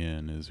really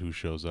in, is who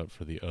shows up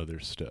for the other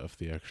stuff,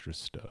 the extra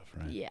stuff,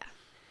 right? Yeah.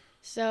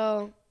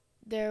 So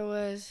there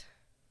was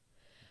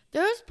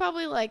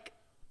probably like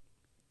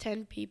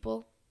 10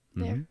 people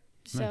there. Mm-hmm.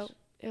 So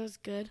it was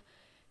good.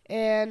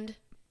 And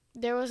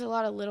there was a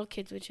lot of little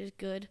kids, which is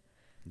good.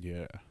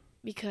 Yeah.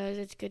 Because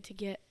it's good to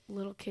get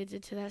little kids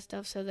into that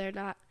stuff so they're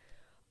not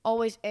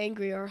always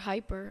angry or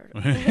hyper.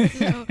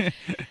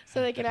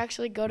 so they can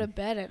actually go to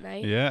bed at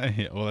night. Yeah.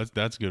 Well,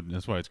 that's good.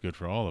 That's why it's good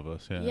for all of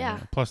us. Yeah.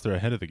 Plus, they're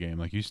ahead of the game.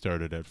 Like, you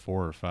started at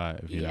 4 or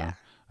 5. You know?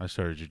 I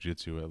started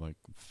jiu-jitsu at like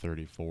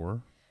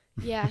 34.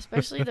 Yeah,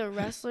 especially the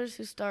wrestlers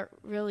who start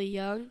really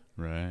young.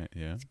 Right,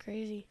 yeah. It's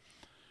crazy.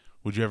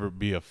 Would you ever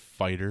be a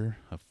fighter?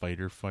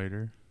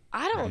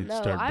 I don't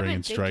know. I've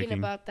been thinking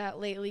about that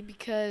lately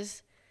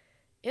because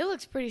it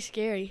looks pretty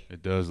scary.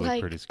 It does look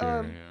pretty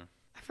scary, yeah.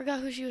 I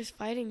forgot who she was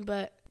fighting,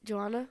 but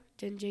Joanna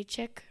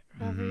Jędrzejczyk,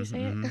 however you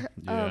say it.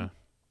 Yeah,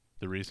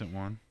 the recent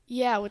one.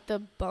 Yeah, with the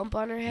bump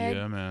on her head.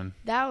 Yeah, man.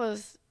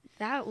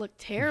 That looked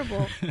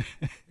terrible.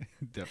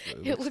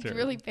 Definitely. It looked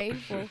really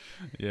painful.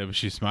 Yeah, but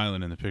she's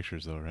smiling in the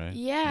pictures, though, right?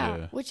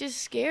 Yeah, which is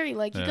scary.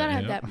 Like, you gotta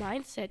have that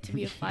mindset to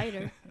be a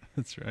fighter.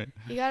 That's right.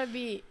 You gotta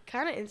be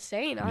kind of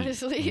insane,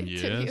 honestly, to be a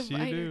fighter. Yes, you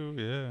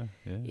do.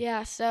 Yeah.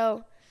 Yeah.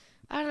 So,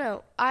 I don't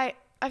know. I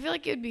feel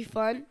like it would be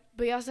fun,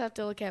 but you also have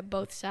to look at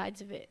both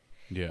sides of it.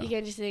 Yeah. You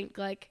can't just think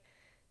like,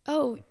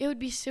 oh, it would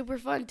be super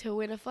fun to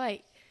win a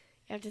fight.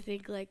 You have to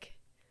think like,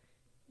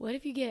 what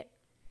if you get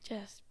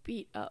just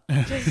beat up,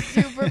 just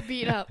super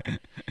beat up,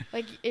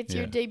 like it's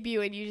your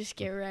debut and you just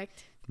get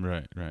wrecked.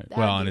 Right.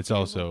 Well, and it's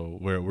terrible. Also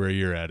where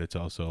you're at. It's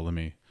also let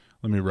me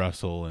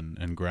wrestle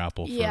and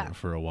grapple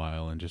for a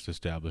while and just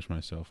establish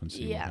myself and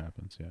see what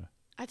happens. Yeah.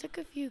 I took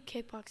a few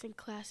kickboxing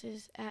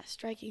classes at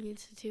Striking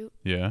Institute.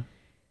 Yeah.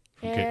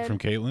 From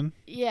Caitlin.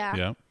 Yeah.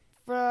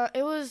 Yeah.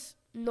 It was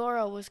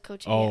Nora was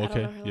coaching. Oh, I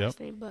okay. don't know her last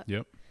name, but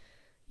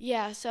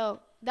yeah. So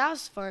that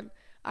was fun.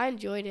 I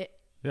enjoyed it.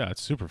 Yeah,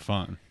 it's super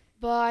fun.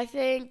 But I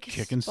think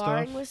Kicking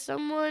sparring stuff? with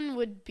someone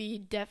would be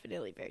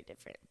definitely very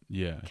different.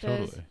 Yeah,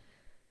 totally.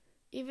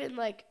 Even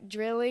like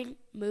drilling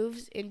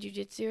moves in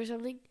jiu-jitsu or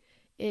something,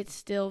 it's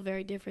still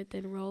very different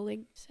than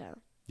rolling. So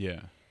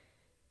yeah,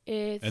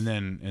 it's and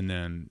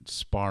then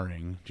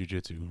sparring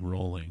jiu-jitsu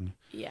rolling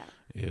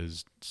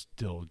is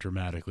still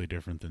dramatically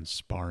different than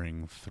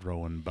sparring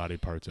throwing body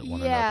parts at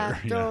one another.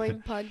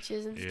 Throwing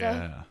punches and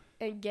stuff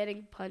and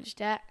getting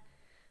punched at.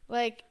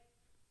 Like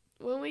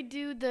when we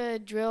do the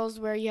drills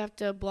where you have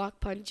to block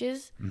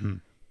punches,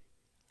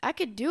 I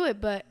could do it,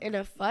 but in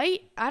a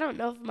fight, I don't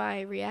know if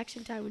my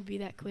reaction time would be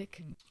that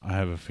quick. I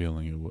have a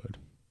feeling it would.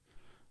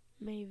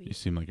 Maybe. You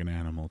seem like an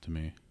animal to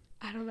me.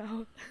 I don't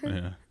know.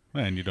 Yeah.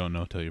 And you don't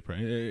know till you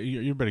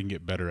better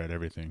get better at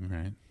everything,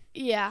 right?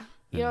 Yeah.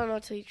 You don't know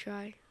till you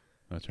try.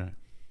 That's right.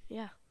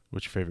 Yeah.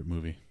 What's your favorite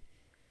movie?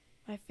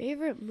 My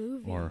favorite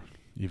movie? Or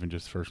even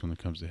just the first one that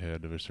comes to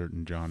head of a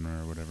certain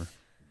genre or whatever.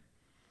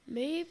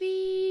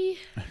 Maybe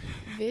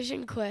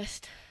Vision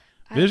Quest.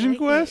 Vision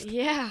Quest?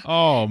 Yeah.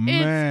 Oh,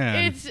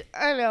 man. It's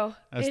I know.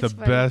 That's the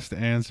best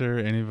answer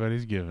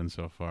anybody's given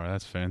so far.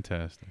 That's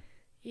fantastic.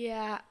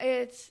 Yeah,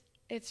 it's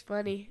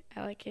funny.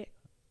 I like it.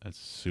 That's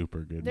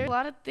super good. There's a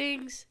lot of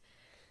things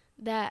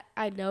that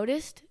I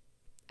noticed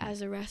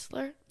as a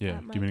wrestler. Yeah,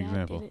 that my give me an dad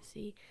example. Didn't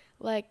see.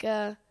 Like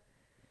in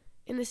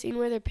the scene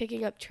where they're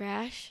picking up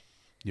trash.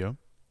 Yep.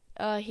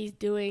 He's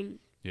doing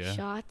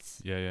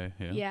shots. Yeah.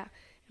 Yeah.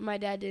 And my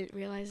dad didn't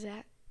realize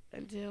that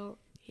until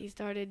he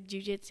started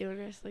jiu-jitsu and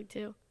wrestling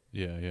too.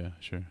 Yeah,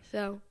 sure.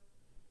 So.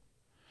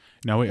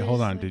 Now wait,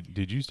 hold on.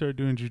 Did you start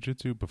doing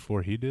jiu-jitsu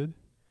before he did?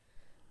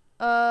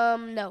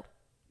 No.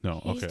 No,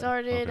 okay. He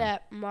started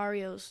at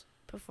Mario's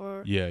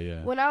before.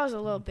 Yeah. When I was a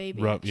little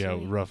baby.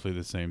 Roughly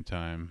the same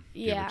time.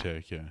 Yeah. Give or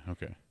take. Yeah.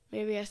 Okay.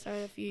 Maybe I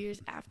started a few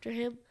years after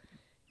him,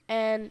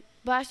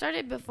 but I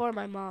started before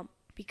my mom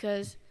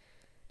because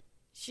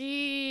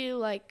she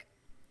liked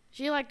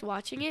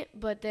watching it,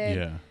 but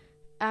then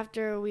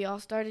after we all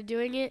started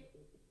doing it,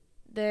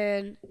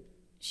 then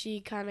she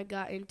kind of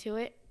got into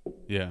it.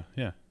 Yeah.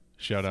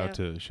 Shout out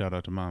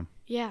to mom.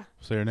 Yeah.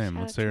 Say her name.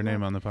 Let's say her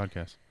name on the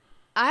podcast.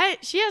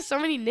 She has so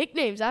many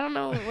nicknames. I don't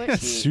know what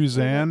she.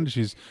 Suzanne.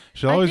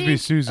 She'll always be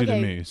Susie to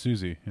me.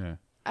 Susie. Yeah.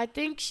 I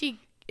think she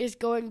is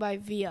going by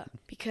Via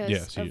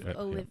because of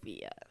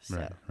Olivia.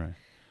 So. Right.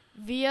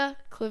 Via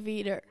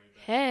Klavetter.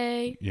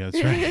 Hey. Yeah,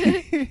 that's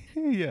right.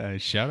 Yeah,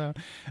 shout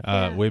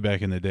out. Way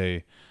back in the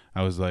day,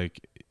 I was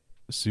like,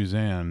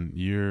 Suzanne,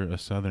 you're a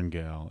Southern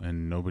gal,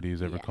 and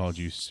nobody's ever called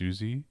you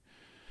Susie.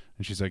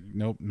 And she's like,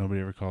 nope, nobody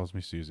ever calls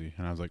me Susie.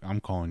 And I was like, I'm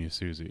calling you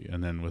Susie.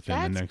 And then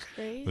within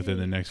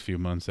the next few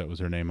months, that was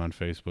her name on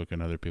Facebook,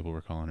 and other people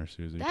were calling her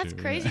Susie. That's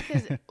too. crazy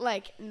because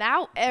like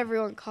now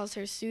everyone calls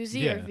her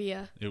Susie or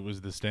Via. It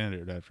was the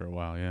standard after a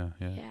while. Yeah.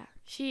 Yeah,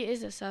 she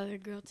is a Southern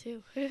girl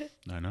too.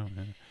 I know.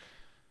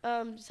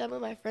 Yeah. Some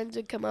of my friends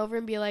would come over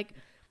and be like,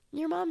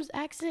 your mom's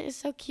accent is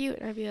so cute.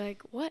 And I'd be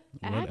like, what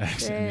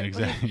accent?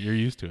 Exactly. You're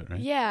used to it, right?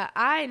 Yeah,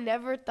 I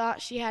never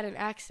thought she had an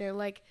accent.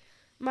 Like,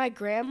 my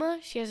grandma,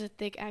 she has a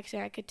thick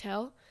accent, I could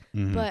tell.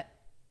 Mm-hmm. But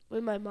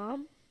with my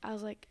mom, I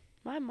was like,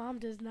 my mom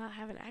does not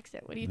have an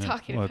accent. What are you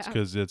talking about? Well, it's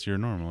because it's your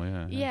normal,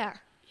 Yeah.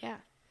 It's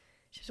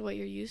just what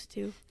you're used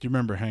to. Do you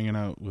remember hanging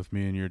out with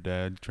me and your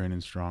dad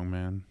training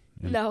strongman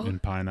in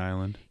Pine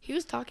Island? He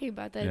was talking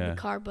about that in the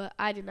car, but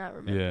I did not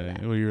remember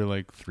that. Well, you were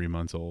like 3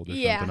 months old or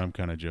something. I'm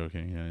kind of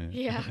joking.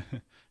 Yeah.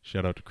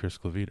 Shout out to Chris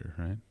Klavetter,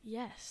 right?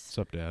 Yes.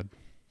 Sup, Dad?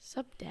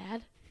 Sup,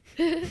 Dad?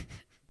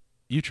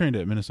 You trained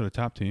at Minnesota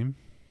Top Team.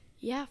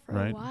 Yeah,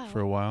 for a while. For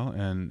a while,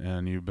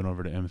 and you've been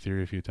over to M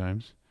Theory a few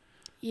times.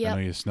 Yeah. I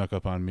know you snuck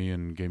up on me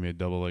and gave me a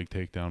double leg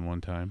takedown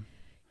one time.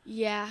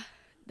 Yeah,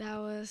 that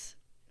was.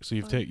 So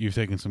you've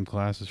taken some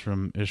classes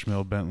from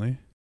Ishmael Bentley.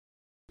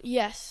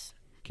 Yes.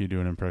 Can you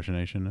do an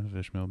impersonation of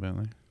Ishmael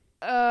Bentley?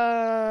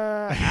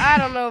 I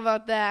don't know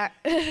about that.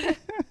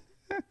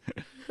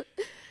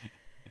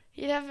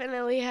 He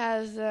definitely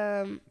has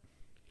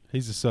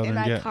he's a Southern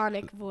an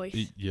iconic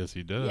voice. Yes,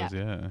 he does.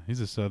 Yeah,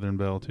 he's a Southern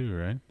belle too,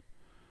 right?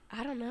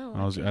 I don't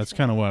know. That's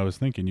kind of what I was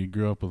thinking. You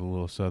grew up with a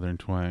little Southern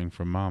twang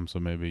from Mom, so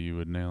maybe you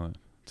would nail it.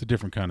 It's a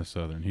different kind of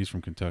Southern. He's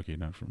from Kentucky,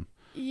 not from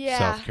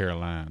South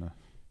Carolina.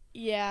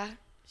 Yeah,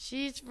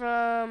 she's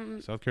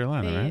from South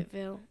Carolina,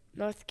 Fayetteville, right?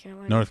 North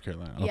Carolina. North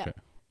Carolina. Okay.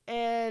 Yeah.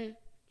 And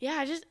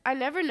yeah, I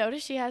never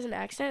noticed she has an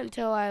accent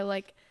until I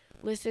like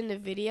listen to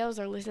videos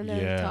or listen to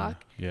her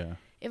talk. Yeah.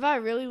 If I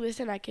really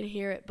listen, I can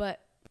hear it, but.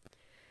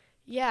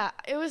 Yeah,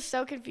 it was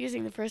so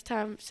confusing the first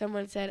time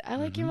someone said, I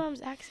like your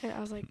mom's accent.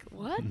 I was like,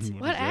 what?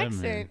 What Yeah.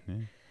 accent?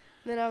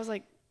 Then I was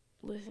like,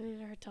 listening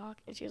to her talk,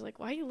 and she was like,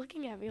 why are you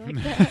looking at me like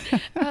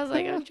that? I was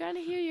like, I'm trying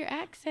to hear your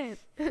accent.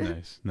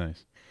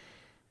 Nice.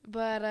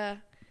 But,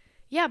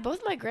 yeah,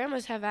 both my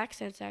grandmas have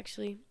accents,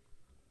 actually.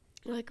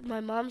 Like, my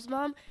mom's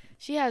mom,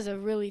 she has a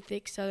really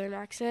thick Southern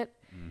accent,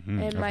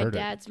 and my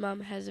dad's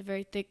mom has a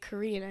very thick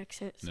Korean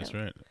accent. So that's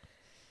right.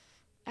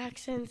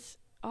 Accents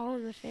all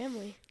in the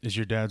family. Is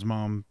your dad's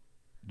mom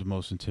the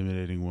most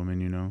intimidating woman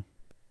you know?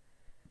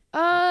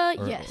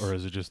 Yes. Or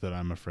is it just that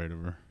I'm afraid of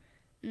her?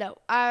 No,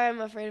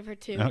 I'm afraid of her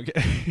too.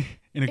 Okay.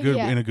 in a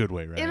good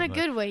way, right? In a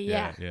good way,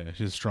 yeah. Yeah,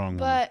 she's a strong woman.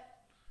 But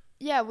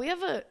yeah, we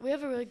have a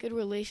really good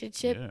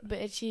relationship,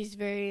 but she's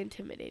very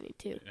intimidating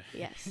too.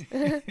 Yes.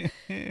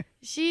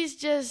 She's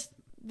just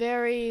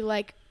very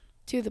like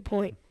to the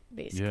point,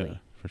 basically. Yeah,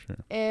 for sure.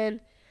 And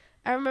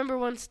I remember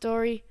one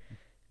story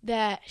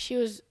that she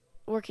was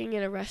working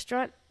in a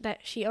restaurant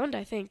that she owned,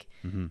 I think.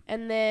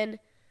 And then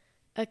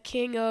a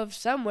king of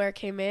somewhere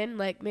came in,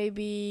 like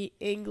maybe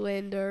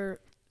England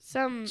or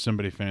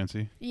somebody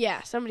fancy.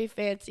 Yeah, somebody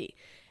fancy.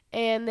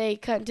 And they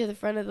cut into the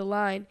front of the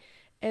line.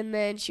 And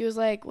then she was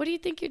like, what do you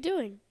think you're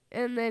doing?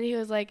 And then he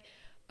was like,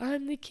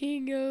 I'm the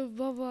king of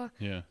blah, blah.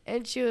 Yeah.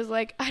 And she was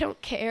like, I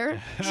don't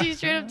care. She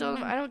straight up told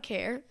him, I don't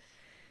care.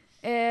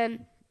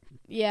 And,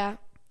 yeah.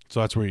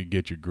 So that's where you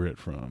get your grit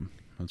from.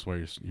 That's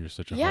why you're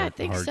such a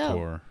hardcore.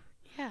 So.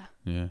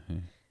 Yeah.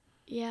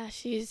 Yeah,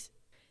 she's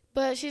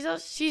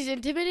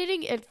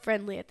intimidating and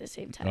friendly at the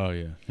same time. Oh,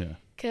 yeah.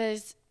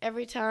 Because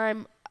every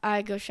time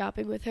I go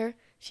shopping with her,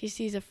 she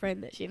sees a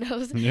friend that she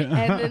knows. Yeah.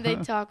 And then they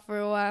talk for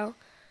a while.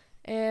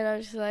 And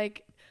I'm just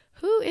like,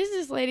 who is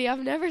this lady? I've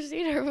never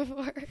seen her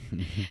before.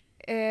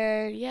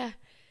 And, yeah.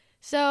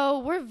 So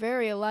we're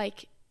very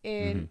alike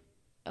in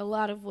a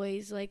lot of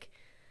ways. Like,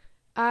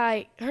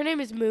 her name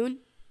is Moon,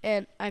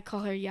 and I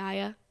call her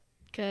Yaya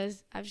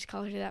because I've just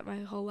called her that my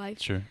whole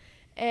life. Sure.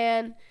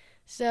 And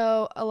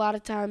so a lot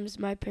of times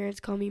my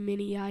parents call me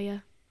Mini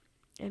Yaya,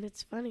 and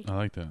it's funny. I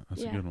like that.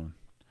 That's a good one.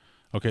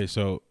 Okay,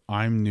 so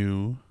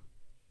I'm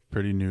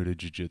pretty new to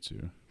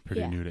jiu-jitsu,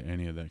 pretty new to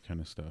any of that kind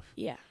of stuff.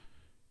 Yeah.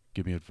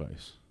 Give me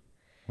advice.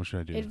 What should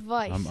I do?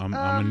 Advice. I'm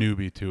a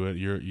newbie to it.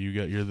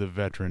 You're the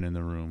veteran in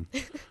the room.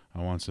 I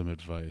want some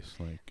advice,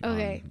 like on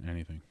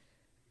anything.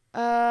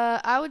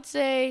 I would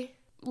say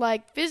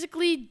like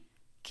physically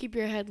keep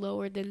your head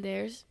lower than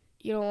theirs.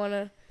 You don't want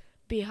to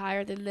be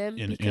higher than them.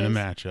 In a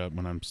matchup,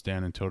 when I'm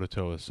standing toe to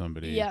toe with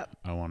somebody, I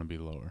want to be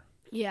lower.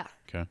 Yeah.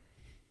 Okay.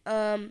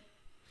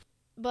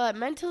 But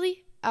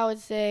mentally, I would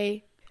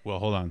say. Well,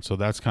 hold on. So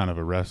that's kind of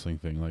a wrestling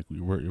thing. Like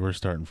we're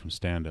starting from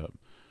stand up.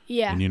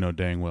 Yeah. And you know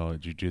dang well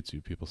at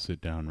jiu-jitsu, people sit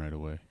down right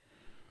away.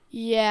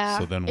 Yeah.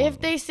 So then if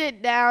they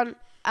sit down,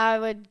 I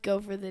would go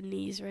for the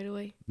knees right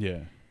away.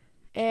 Yeah.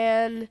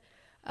 And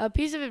a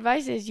piece of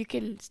advice is you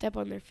can step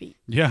on their feet.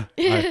 Yeah.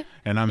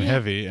 And I'm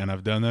heavy, and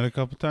I've done that a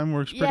couple times.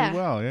 Works pretty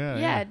well.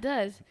 Yeah, it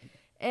does.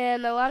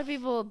 And a lot of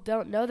people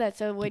don't know that.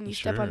 So when you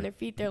step on their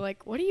feet, they're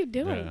like, what are you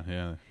doing?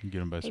 Yeah. You get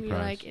them by surprise. And you're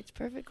like, it's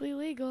perfectly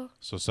legal.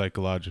 So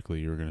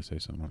psychologically, you were going to say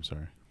something. I'm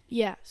sorry.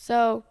 Yeah.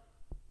 So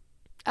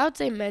I would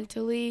say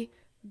mentally,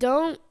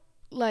 don't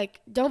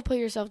put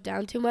yourself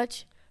down too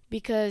much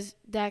because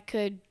that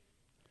could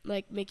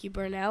like make you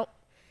burn out.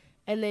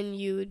 And then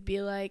you would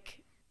be like,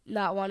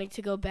 not wanting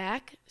to go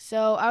back.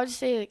 So I would just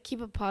say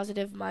keep a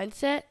positive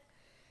mindset,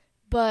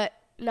 but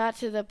not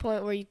to the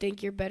point where you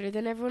think you're better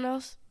than everyone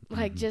else.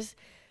 Like just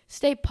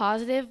stay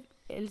positive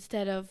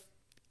instead of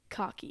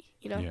cocky,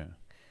 you know? Yeah.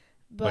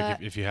 But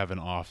like if you have an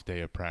off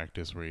day of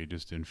practice where you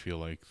just didn't feel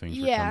like things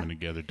were coming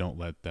together, don't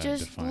let that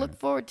just define look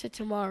forward to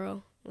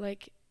tomorrow.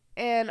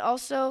 And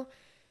also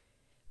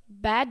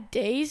bad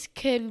days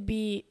can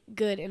be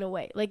good in a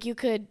way. Like you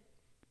could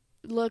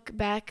look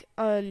back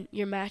on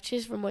your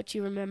matches from what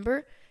you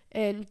remember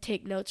and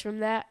take notes from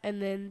that,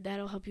 and then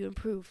that'll help you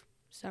improve.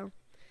 So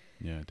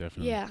Yeah,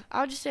 definitely. Yeah,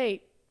 I'll just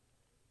say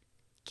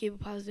keep a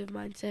positive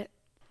mindset.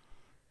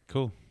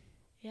 Cool.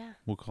 Yeah.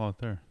 We'll call it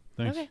there.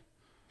 Thanks. Okay.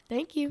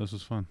 Thank you. This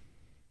was fun.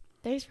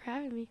 Thanks for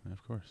having me.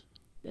 Of course.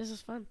 This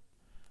was fun.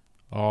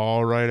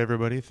 All right,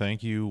 everybody.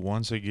 Thank you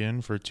once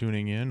again for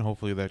tuning in.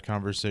 Hopefully that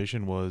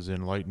conversation was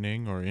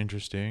enlightening or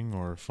interesting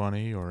or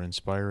funny or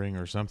inspiring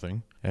or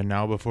something. And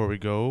now before we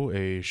go,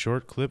 a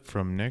short clip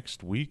from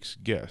next week's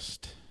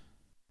guest.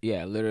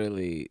 Yeah,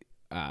 literally,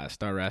 I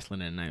started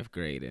wrestling in 9th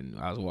grade, and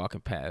I was walking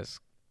past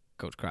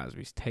Coach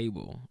Crosby's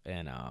table,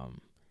 and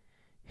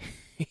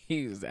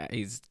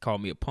he's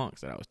called me a punk,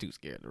 so I was too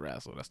scared to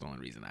wrestle. That's the only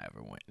reason I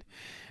ever went.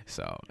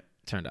 So it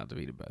turned out to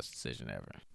be the best decision ever.